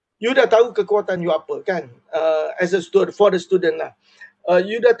 you dah tahu kekuatan you apa kan, as a student, for the student lah.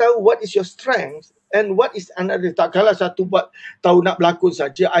 You dah tahu what is your strength and what is another. Tak kalah satu buat tahu nak berlakon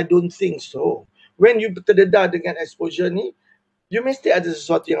saja, I don't think so. When you terdedah dengan exposure ni, you mesti ada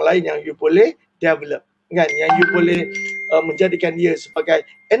sesuatu yang lain yang you boleh develop kan, yang you boleh menjadikan dia sebagai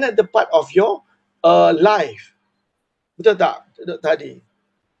another part of your life. Betul tak tadi?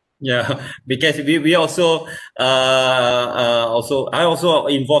 Yeah, because we also I also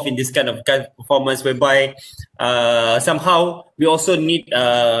involved in this kind of performance whereby somehow we also need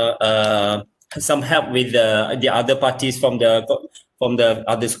some help with the other parties from the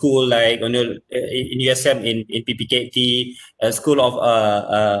other school, like in USM in PPKT, School of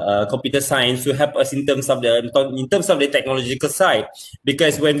Computer Science, to help us in terms of the technological side.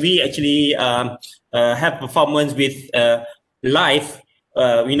 Because when we actually have performance with live,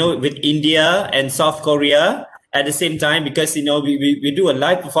 with India and South Korea at the same time, because we do a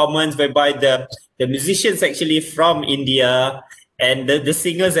live performance whereby the musicians actually from India and the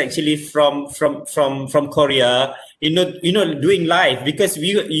singers actually from Korea, doing live, because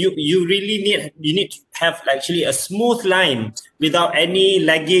you really need to have actually a smooth line without any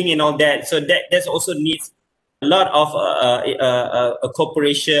lagging and all that. So that also needs a lot of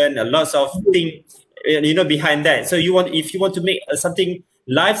cooperation, a lot of things behind that. So if you want to make something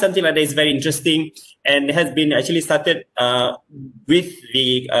live, something like that is very interesting, and has been actually started with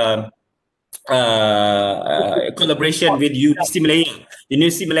the collaboration with University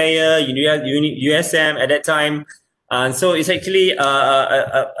Malaya, USM at that time. So it's actually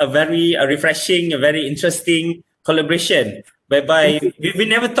a very refreshing, a very interesting collaboration whereby we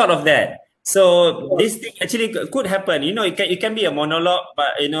never thought of that. So this thing actually could happen. You know, it can be a monologue,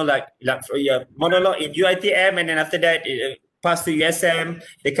 but you know, like monologue in UiTM, and then after that it pass to USM,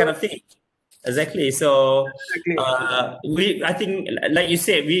 the kind of thing. Exactly. So I think, like you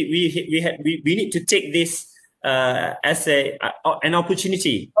said, we need to take this as an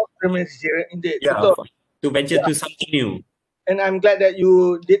opportunity. Indeed. Yeah, to venture to something new. And I'm glad that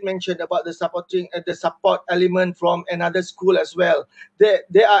you did mention about the the support element from another school as well. They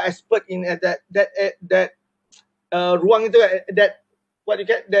are expert in that ruang itu, that what you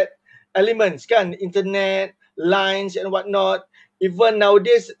get, that elements kan, internet, lines and whatnot. Even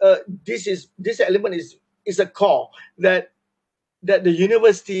nowadays, this element is a core that the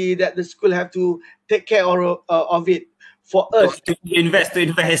university, that the school have to take care of it for us to invest.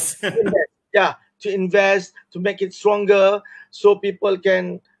 Yeah, to invest, to make it stronger, so people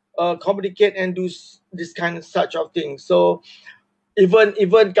can communicate and do this kind of such of things. So even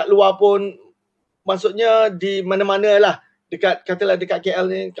kat luar pun, maksudnya di mana-mana lah, katalah dekat KL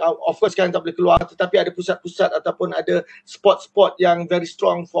ni, of course kan tak boleh keluar, tetapi ada pusat-pusat ataupun ada spot-spot yang very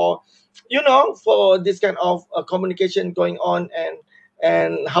strong for, you know, for this kind of communication going on,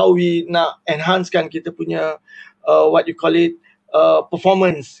 and how we nak enhancekan kita punya what you call it,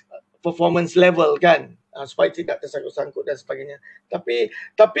 performance level kan, supaya tidak tersangkut-sangkut dan sebagainya.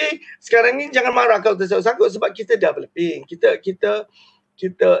 Tapi sekarang ni jangan marah kalau tersangkut-sangkut, sebab kita developing, kita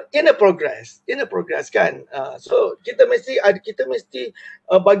in a progress kan. So kita mesti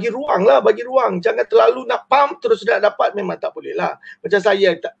bagi ruang, jangan terlalu nak pump terus dah dapat, memang tak boleh lah. Macam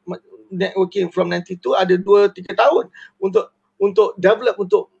saya networking from 92, ada 2-3 tahun untuk develop,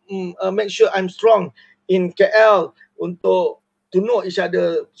 untuk make sure I'm strong in KL, untuk to know each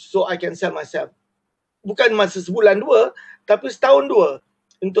other so I can sell myself. Bukan masa sebulan dua, tapi setahun dua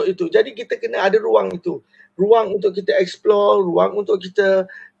untuk itu. Jadi kita kena ada ruang itu. Ruang untuk kita explore, ruang untuk kita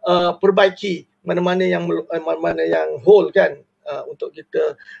perbaiki mana-mana yang whole kan, untuk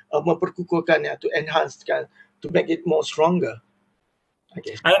kita memperkukuhkannya, to enhance kan, to make it more stronger.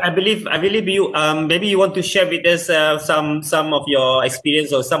 Okay. I believe you maybe you want to share with us some of your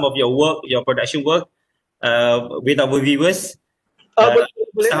experience or some of your work, your production work with our viewers.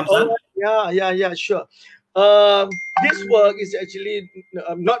 Yeah, sure. This work is actually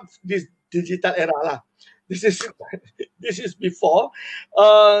not this digital era lah. This is before.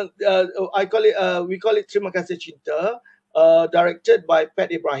 I call it we call it Terima Kasih Cinta. Directed by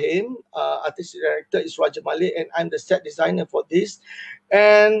Pat Ibrahim, artistic director is Raja Malik, and I'm the set designer for this.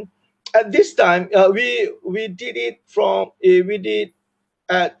 And at this time, we did it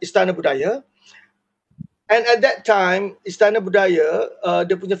at Istana Budaya. And at that time, Istana Budaya,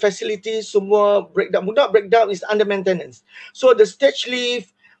 dia punya facility semua breakdown. Not breakdown, is under maintenance. So the stage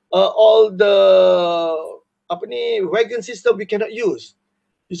lift, all the wagon system we cannot use.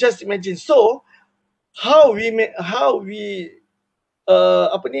 You just imagine. So how we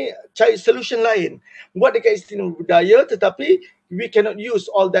cari solution lain. Buat dekat Istana Budaya, tetapi we cannot use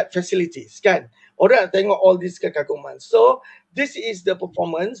all that facilities kan. Orang nak tengok all this kekaguman. So this is the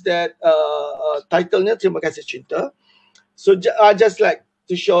performance that title-nya Terima Kasih Cinta. So just like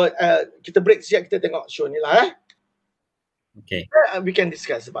to show, kita break siap, kita tengok show ni lah. Okay. We can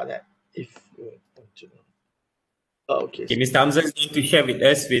discuss about that if you want to know. Okay. Mr. Hamzah is going to share with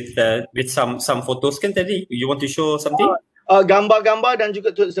us with some photos kan tadi. You want to show something? Gambar-gambar dan juga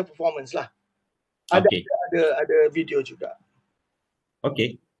tu the performance lah. Okay. Ada video juga.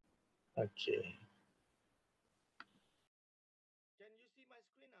 Okay. Okay.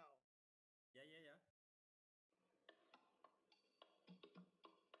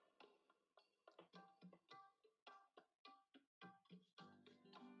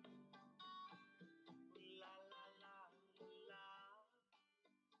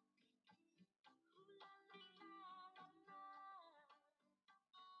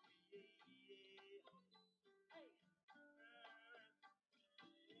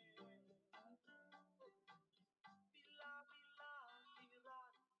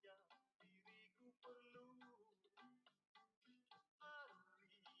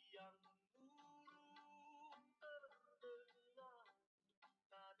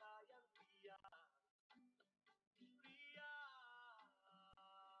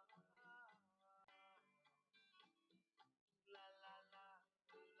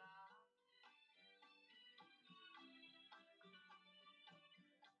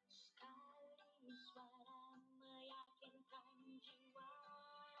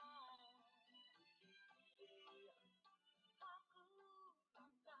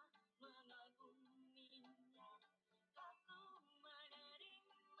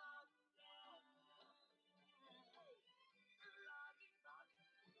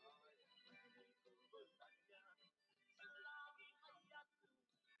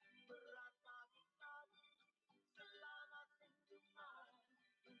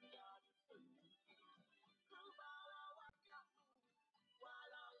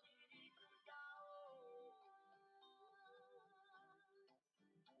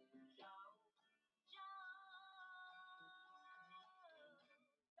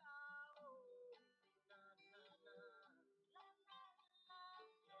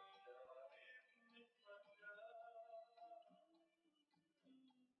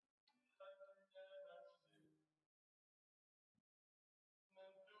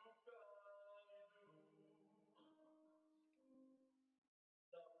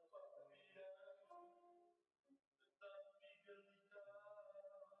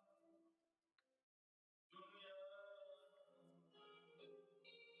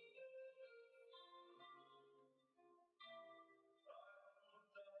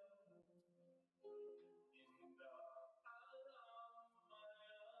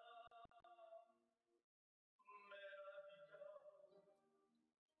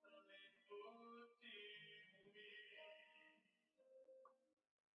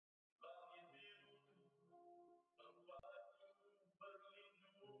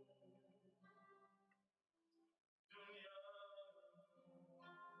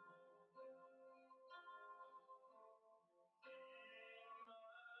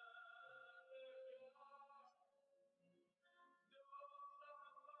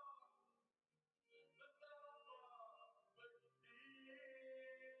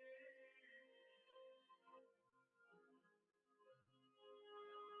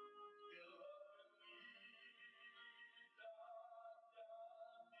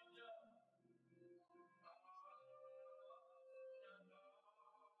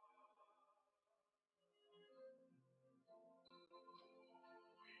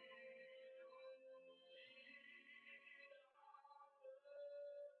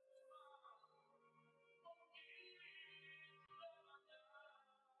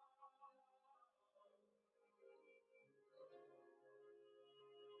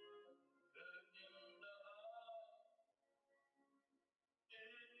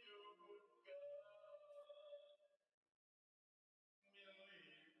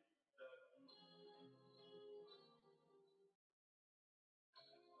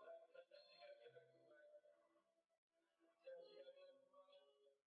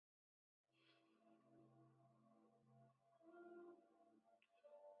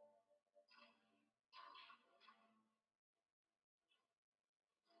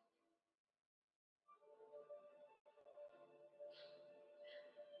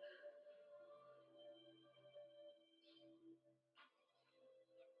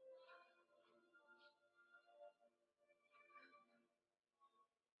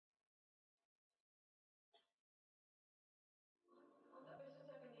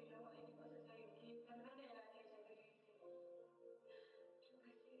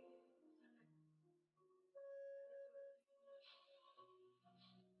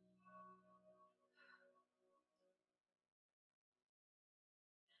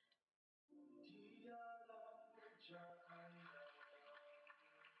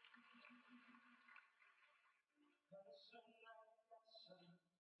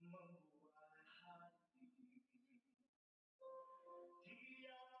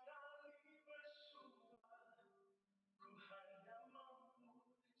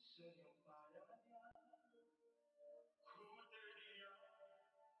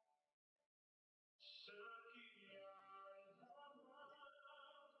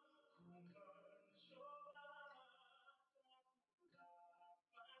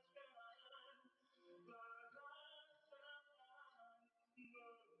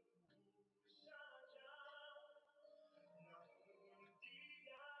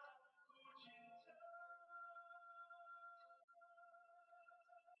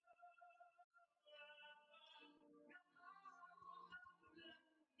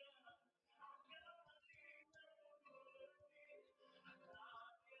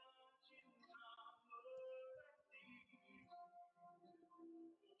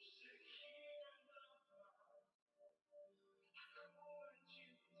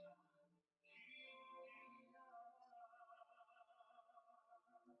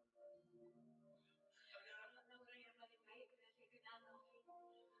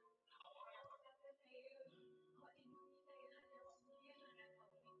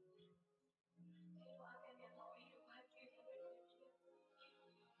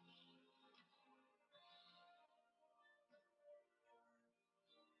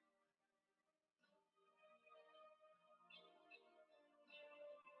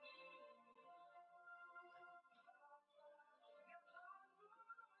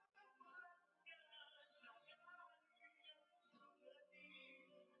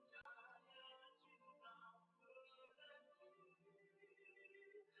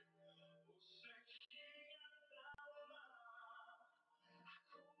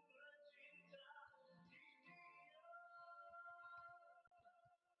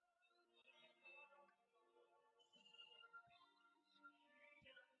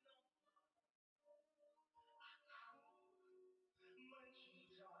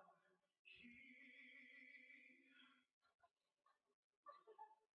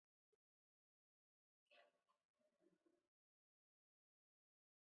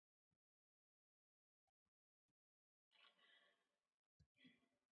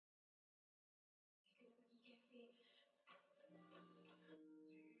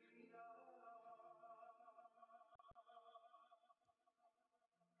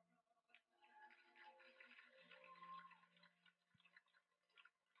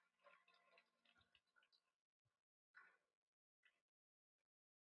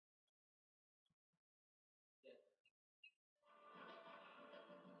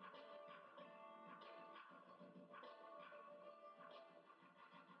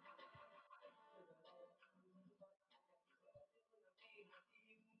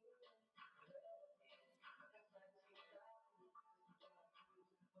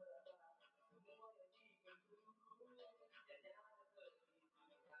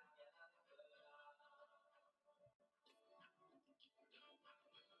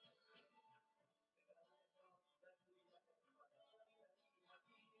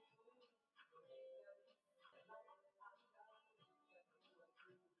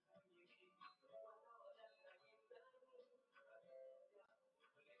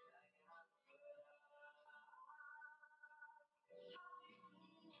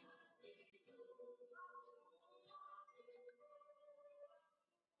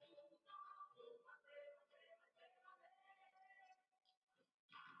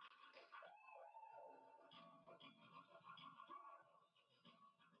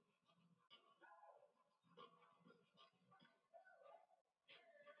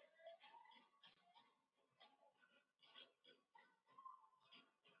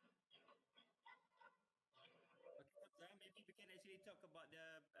 Maybe we can actually talk about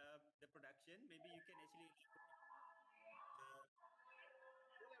the production. Maybe you can actually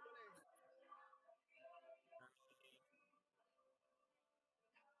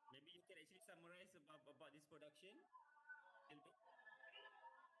maybe you can actually summarize about this production.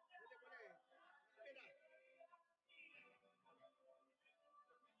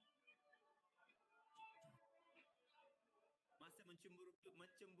 Masa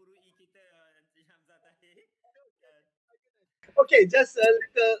mencemburui kita Encik Hamzah Tahir. Okay, just a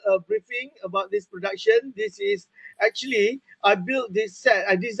little briefing about this production. This is actually, I built this set,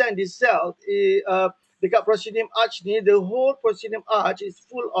 I designed this cell. Dekat proscenium arch ni, the whole proscenium arch is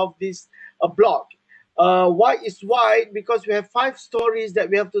full of this block. Why is wide? Because we have 5 stories that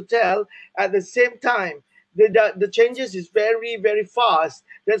we have to tell at the same time. The changes is very, very fast.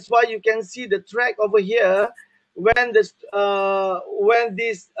 That's why you can see the track over here. When this block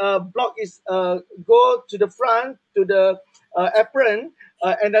is go to the front to the apron,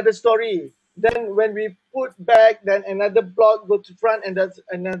 another story. Then when we put back, then another block go to front, and that's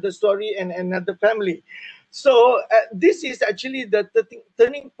another story and another family. So this is actually the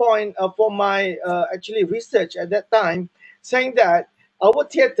turning point for my actually research at that time, saying that our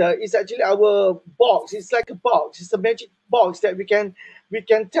theater is actually our box. It's like a box. It's a magic box that we can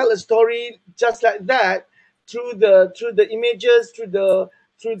tell a story just like that through the images, through the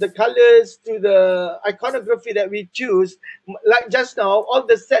colors, through the iconography that we choose. Like just now, all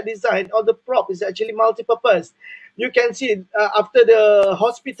the set design, all the prop is actually multi-purpose. You can see after the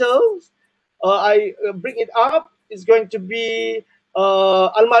hospitals, I bring it up. It's going to be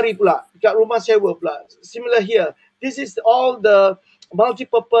almari pula, kat rumah sewa pula. Similar here. This is all the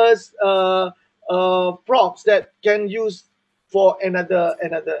multi-purpose props that can use for another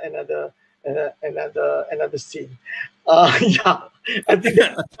scene. Yeah, I think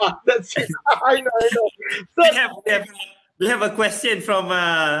that's it. I know. So, we have a question from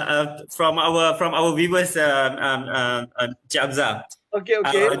our viewers, Hamzah.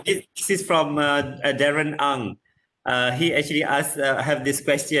 Okay. This is from Darren Ang. He actually asked, have this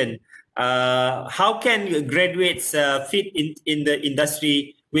question. How can graduates fit in the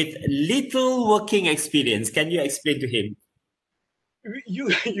industry with little working experience? Can you explain to him? You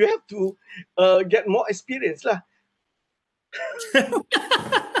have to get more experience lah.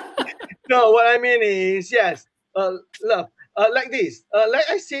 No, what I mean is, yes, like this. Like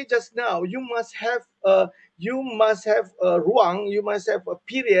I say just now, you must have ruang, you must have a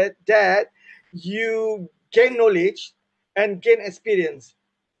period that you gain knowledge and gain experience.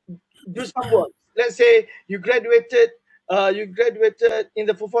 Do some work. Let's say you graduated in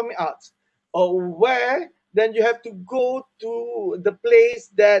the performing arts, or where then you have to go to the place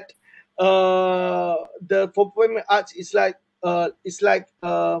that the performing arts is like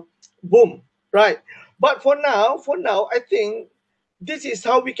boom, right? But for now, I think this is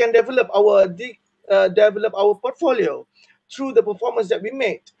how we can develop our portfolio through the performance that we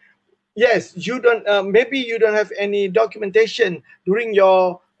made. Yes, you don't. Maybe you don't have any documentation during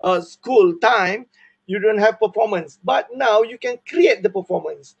your school time. You don't have performance, but now you can create the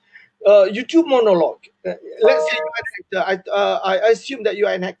performance. You do monologue. Let's say you're an actor. I assume that you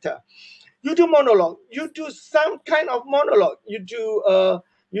are an actor. You do monologue. You do some kind of monologue. You do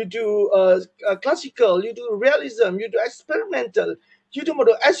classical. You do realism. You do experimental. You do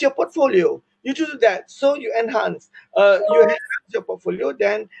model as your portfolio. You do that, so you enhance. You enhance your portfolio.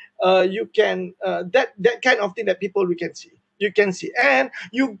 Then you can that kind of thing that people can see. You can see, and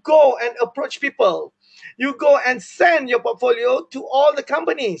you go and approach people. You go and send your portfolio to all the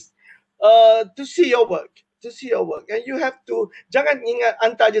companies to see your work. And you have to, jangan ingat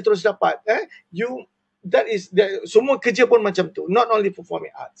hantar je terus dapat. That is semua kerja pun macam tu. Not only performing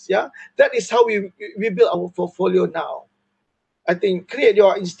arts. Yeah, that is how we build our portfolio now. I think create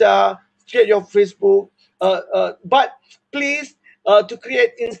your Insta, create your Facebook, but please to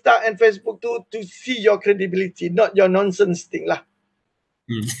create Insta and Facebook to see your credibility, not your nonsense thing lah.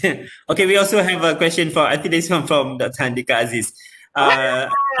 Okay, we also have a question I think this one from Dr. Handika Aziz.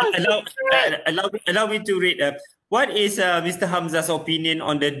 Allow me to read. What is Mr. Hamzah's opinion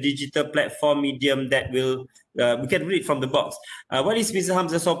on the digital platform medium that will, we can read from the box. What is Mr.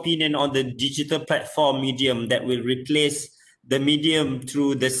 Hamzah's opinion on the digital platform medium that will replace the medium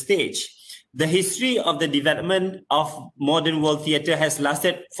through the stage? The history of the development of modern world theatre has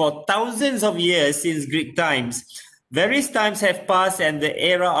lasted for thousands of years since Greek times. Various times have passed and the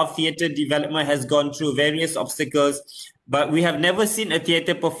era of theatre development has gone through various obstacles, but we have never seen a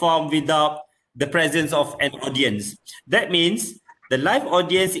theatre perform without the presence of an audience. That means the live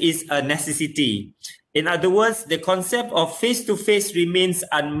audience is a necessity. In other words, the concept of face-to-face remains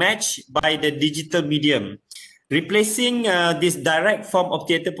unmatched by the digital medium. Replacing this direct form of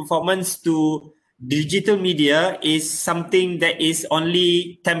theatre performance to digital media is something that is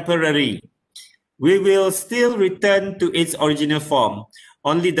only temporary. We will still return to its original form.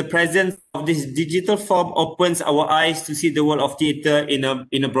 Only the presence of this digital form opens our eyes to see the world of theatre in a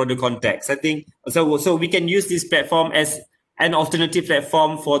broader context. I think so we can use this platform as an alternative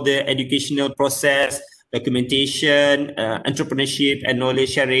platform for the educational process, documentation, entrepreneurship, and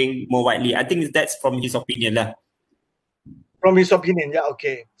knowledge sharing more widely. I think that's from his opinion lah. From his opinion, yeah,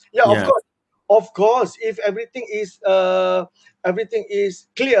 okay, yeah. Of course. If everything is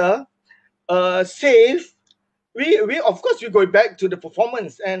clear, safe, we of course we go back to the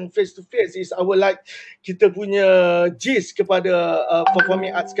performance, and face to face is our kita punya gist kepada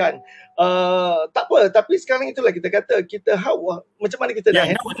performing arts kan. Tak apa, tapi sekarang itulah kita kata kita macam mana kita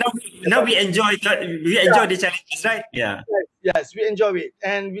now we enjoy the challenges, right? Yeah. Yes, we enjoy it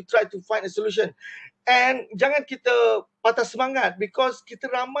and we try to find a solution. And jangan kita patah semangat because kita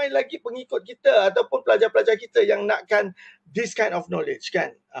ramai lagi pengikut kita ataupun pelajar-pelajar kita yang nakkan this kind of knowledge kan.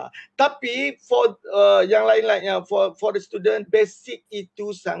 Tapi for yang lain-lainnya, for the student, basic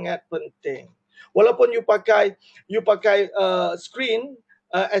itu sangat penting. Walaupun you pakai screen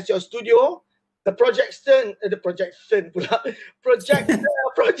as your studio, the projection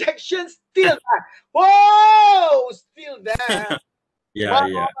still there. Whoa, still there. Yeah.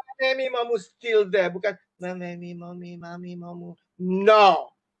 Mami, mamu still there. Bukan mami, mamu.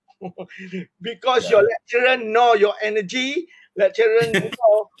 No. Because your lecturer know your energy, lecturer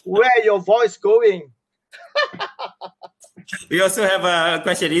know where your voice going. We also have a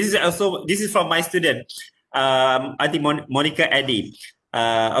question. This is from my student, I think Monica Eddy.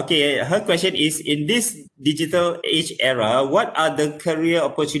 Okay, her question is, in this digital age era, what are the career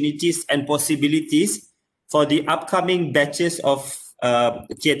opportunities and possibilities for the upcoming batches of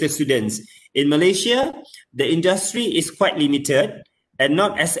theatre students? In Malaysia, the industry is quite limited and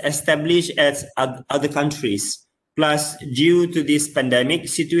not as established as other countries. Plus, due to this pandemic,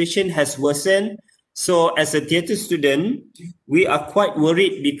 situation has worsened. So as a theatre student, we are quite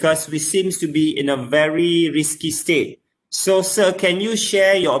worried because we seem to be in a very risky state. So, sir, can you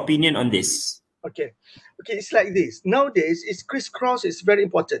share your opinion on this? Okay, it's like this. Nowadays, crisscross is very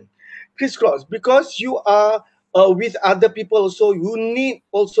important. Crisscross, because you are with other people also, you need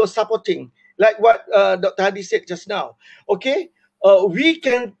also supporting. Like what Dr. Hadi said just now. Okay, we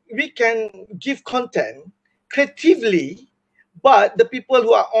can give content creatively, but the people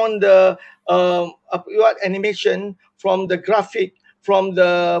who are on the animation, from the graphic, from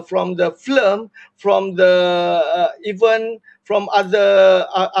the film, from the even from other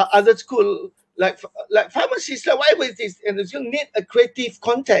school like pharmacists, like whatever it is, and you need a creative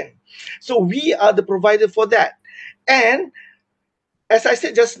content. So we are the provider for that. And as I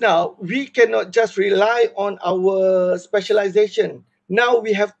said just now, we cannot just rely on our specialization. Now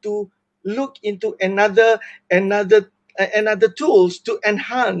we have to look into another tools to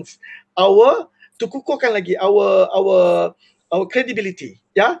enhance to kukuhkan lagi our credibility.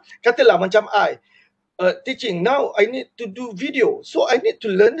 Ya, katalah macam teaching. Now I need to do video, so I need to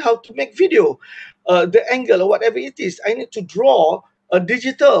learn how to make video, the angle or whatever it is. I need to draw a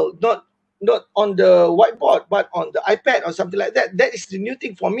digital, not on the whiteboard, but on the iPad or something like that. That is the new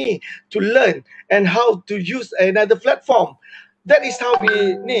thing for me to learn and how to use another platform. That is how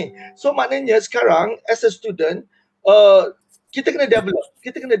we ni. So maknanya sekarang as a student, kita kena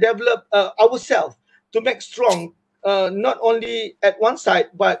develop ourselves to make strong. Not only at one side,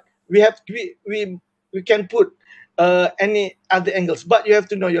 but we can put any other angles. But you have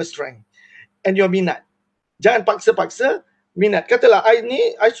to know your strength and your minat. Jangan paksa-paksa minat. Katalah, I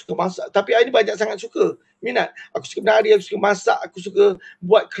suka masak, tapi I ni banyak sangat suka minat. Aku suka menari, aku suka masak, aku suka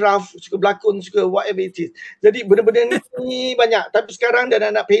buat craft, suka berlakon, suka whatever it is. Jadi benda-benda ni banyak. Tapi sekarang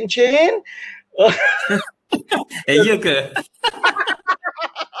dah nak pencen. Ya ke?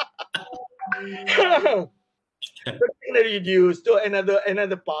 Kena reduce to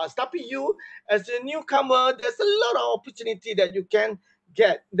another path. Tapi you as a newcomer, there's a lot of opportunity that you can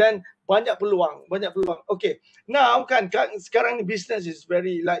get. Dan banyak peluang. Okay, now kan sekarang ni business is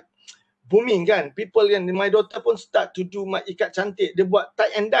very like booming kan. People kan, my daughter pun start to do my ikat cantik. Dia buat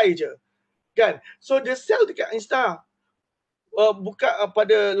tie and dye je kan. So dia sell dekat Insta. Buka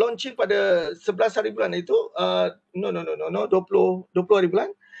pada launching pada 11 hari bulan itu, 20 hari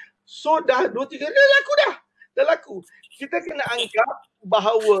bulan. So dah 2-3 dah laku. Kita kena anggap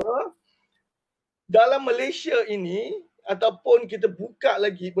bahawa dalam Malaysia ini, ataupun kita buka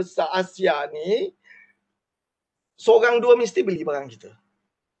lagi besar Asia ni, seorang dua mesti beli barang kita.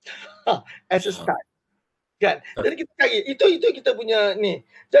 As a start. Kan? Jadi kita cari, itu kita punya ni.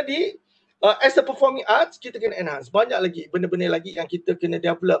 Jadi as a performing arts, kita kena enhance. Banyak lagi benda-benda lagi yang kita kena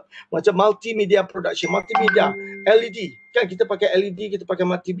develop. Macam multimedia production, multimedia, LED. Kan kita pakai LED, kita pakai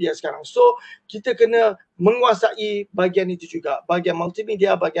multimedia sekarang. So, kita kena menguasai bahagian itu juga. Bahagian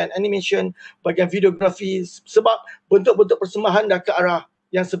multimedia, bahagian animation, bahagian videografi. Sebab bentuk-bentuk persembahan dah ke arah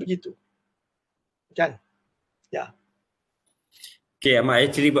yang sebegitu. Kan? Ya. Okay, I'm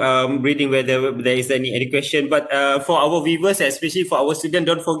actually reading whether there is any question, but for our viewers, especially for our students,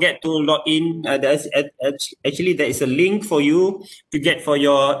 don't forget to log in. Actually, there is a link for you to get for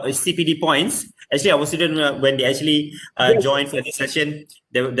your CPD points. Actually, our students, when they actually join for this session,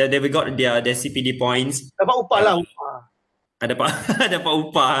 they got their CPD points. Dapat upah lah, upah. Dapat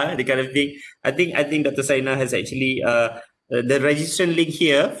upah, the kind of thing. I think Dr. Saina has actually the registration link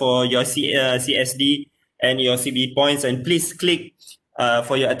here for your CSD and your CB points, and please click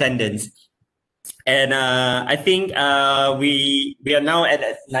for your attendance. And I think we are now at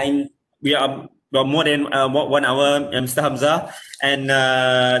 9. We are more than 1 hour, Mr. Hamzah. And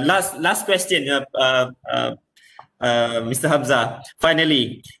last question, Mr. Hamzah.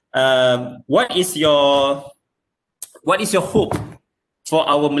 Finally, what is your hope for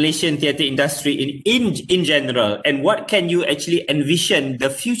our Malaysian theatre industry in general, and what can you actually envision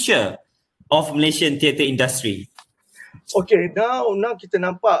the future of Malaysian theatre industry? Okay, now kita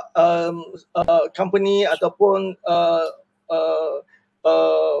nampak company ataupun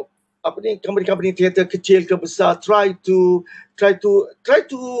company teater kecil ke besar try to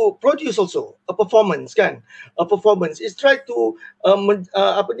produce also a performance, kan? A performance is try to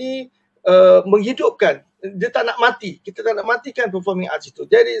menghidupkan. Dia tak nak mati. Kita tak nak matikan performing arts itu.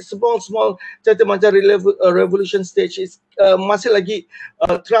 Jadi small teater macam revolution stage is masih lagi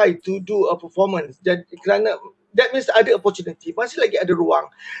try to do a performance. Jadi kerana that means ada opportunity, masih lagi ada ruang.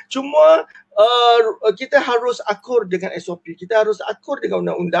 Cuma kita harus akur dengan SOP, kita harus akur dengan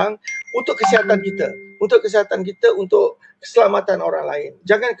undang-undang untuk kesihatan kita, untuk keselamatan orang lain.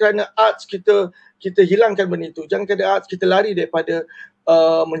 Jangan kerana arts kita hilangkan benda itu. Jangan kerana arts kita lari daripada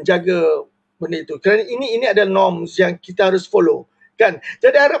menjaga benda itu. Kerana ini adalah norms yang kita harus follow, kan?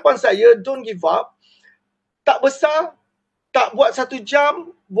 Jadi harapan saya, don't give up. Tak besar, tak buat 1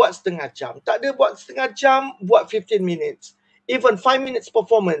 jam, buat setengah jam. Tak ada buat setengah jam, buat 15 minutes. Even 5 minutes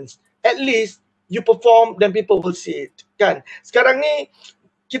performance. At least you perform, then people will see it, kan? Sekarang ni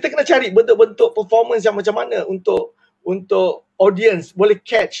kita kena cari bentuk-bentuk performance yang macam mana untuk audience boleh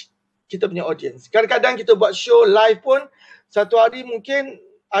catch kita punya audience. Kadang-kadang kita buat show live pun satu hari mungkin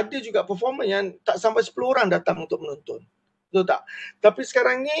ada juga performance yang tak sampai 10 orang datang untuk menonton. Betul tak? Tapi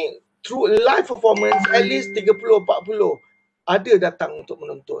sekarang ni through live performance at least 30-40 ada datang untuk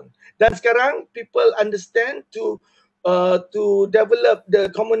menonton. Dan sekarang people understand to develop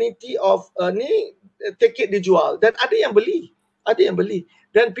the community of tiket dijual, dan ada yang beli.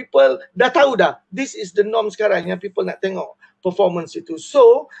 Dan people dah tahu dah, this is the norm sekarang yang people nak tengok performance itu.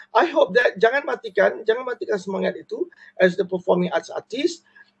 So I hope that jangan matikan semangat itu as the performing arts artist,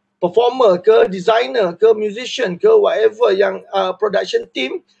 performer ke, designer ke, musician ke, whatever yang production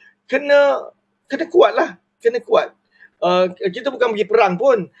team kena kuat lah, kena kuat. Kita bukan pergi perang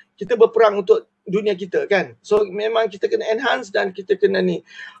pun, kita berperang untuk dunia kita, kan? So memang kita kena enhance dan kita kena ni.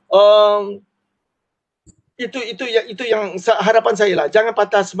 Itu yang harapan saya lah. Jangan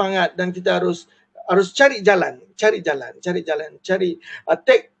patah semangat dan kita harus cari jalan,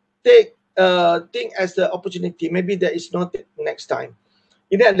 take thing as the opportunity. Maybe there is no next time.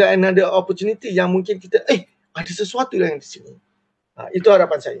 Ini ada another opportunity yang mungkin kita ada sesuatu yang di sini. Itu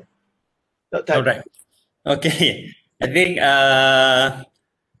harapan saya. Alright. Okay. I think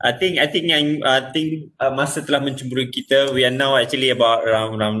masa telah mencemburu kita. We are now actually about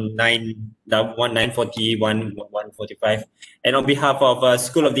around 9:40, 1:45. And on behalf of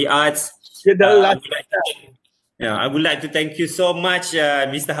School of the Arts, I would like to thank you so much,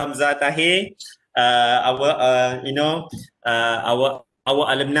 Mr. Hamzah Tahir, our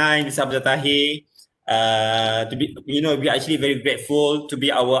alumni, Mr. Hamzah Tahir. We're actually very grateful to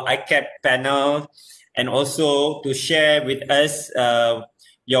be our ICAP panel, and also to share with us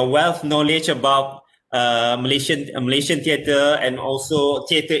your wealth knowledge about Malaysian theatre, and also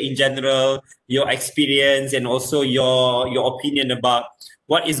theatre in general, your experience, and also your opinion about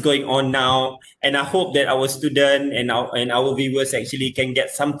what is going on now. And I hope that our student and our viewers actually can get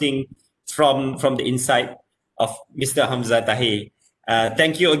something from the insight of Mr. Hamzah Tahir.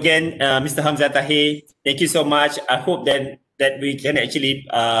 Thank you again, Mr. Hamzah Tahir. Thank you so much. I hope that we can actually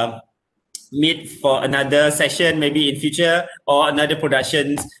meet for another session, maybe in future, or another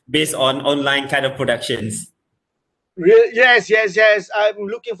productions based on online kind of productions. Yes.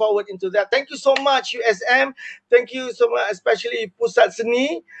 I'm looking forward into that. Thank you so much, USM. Thank you so much, especially Pusat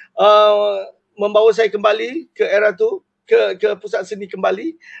Seni membawa saya kembali ke era tu, ke Pusat Seni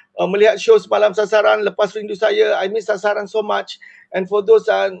kembali, melihat show Semalam Sasaran, Lepas Rindu Saya. I miss Sasaran so much. And for those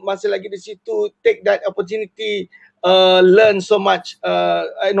masih lagi di situ, take that opportunity, learn so much.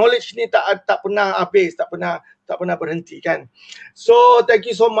 Knowledge ni tak pernah habis, tak pernah berhenti, kan? So thank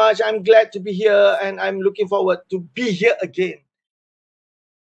you so much. I'm glad to be here and I'm looking forward to be here again.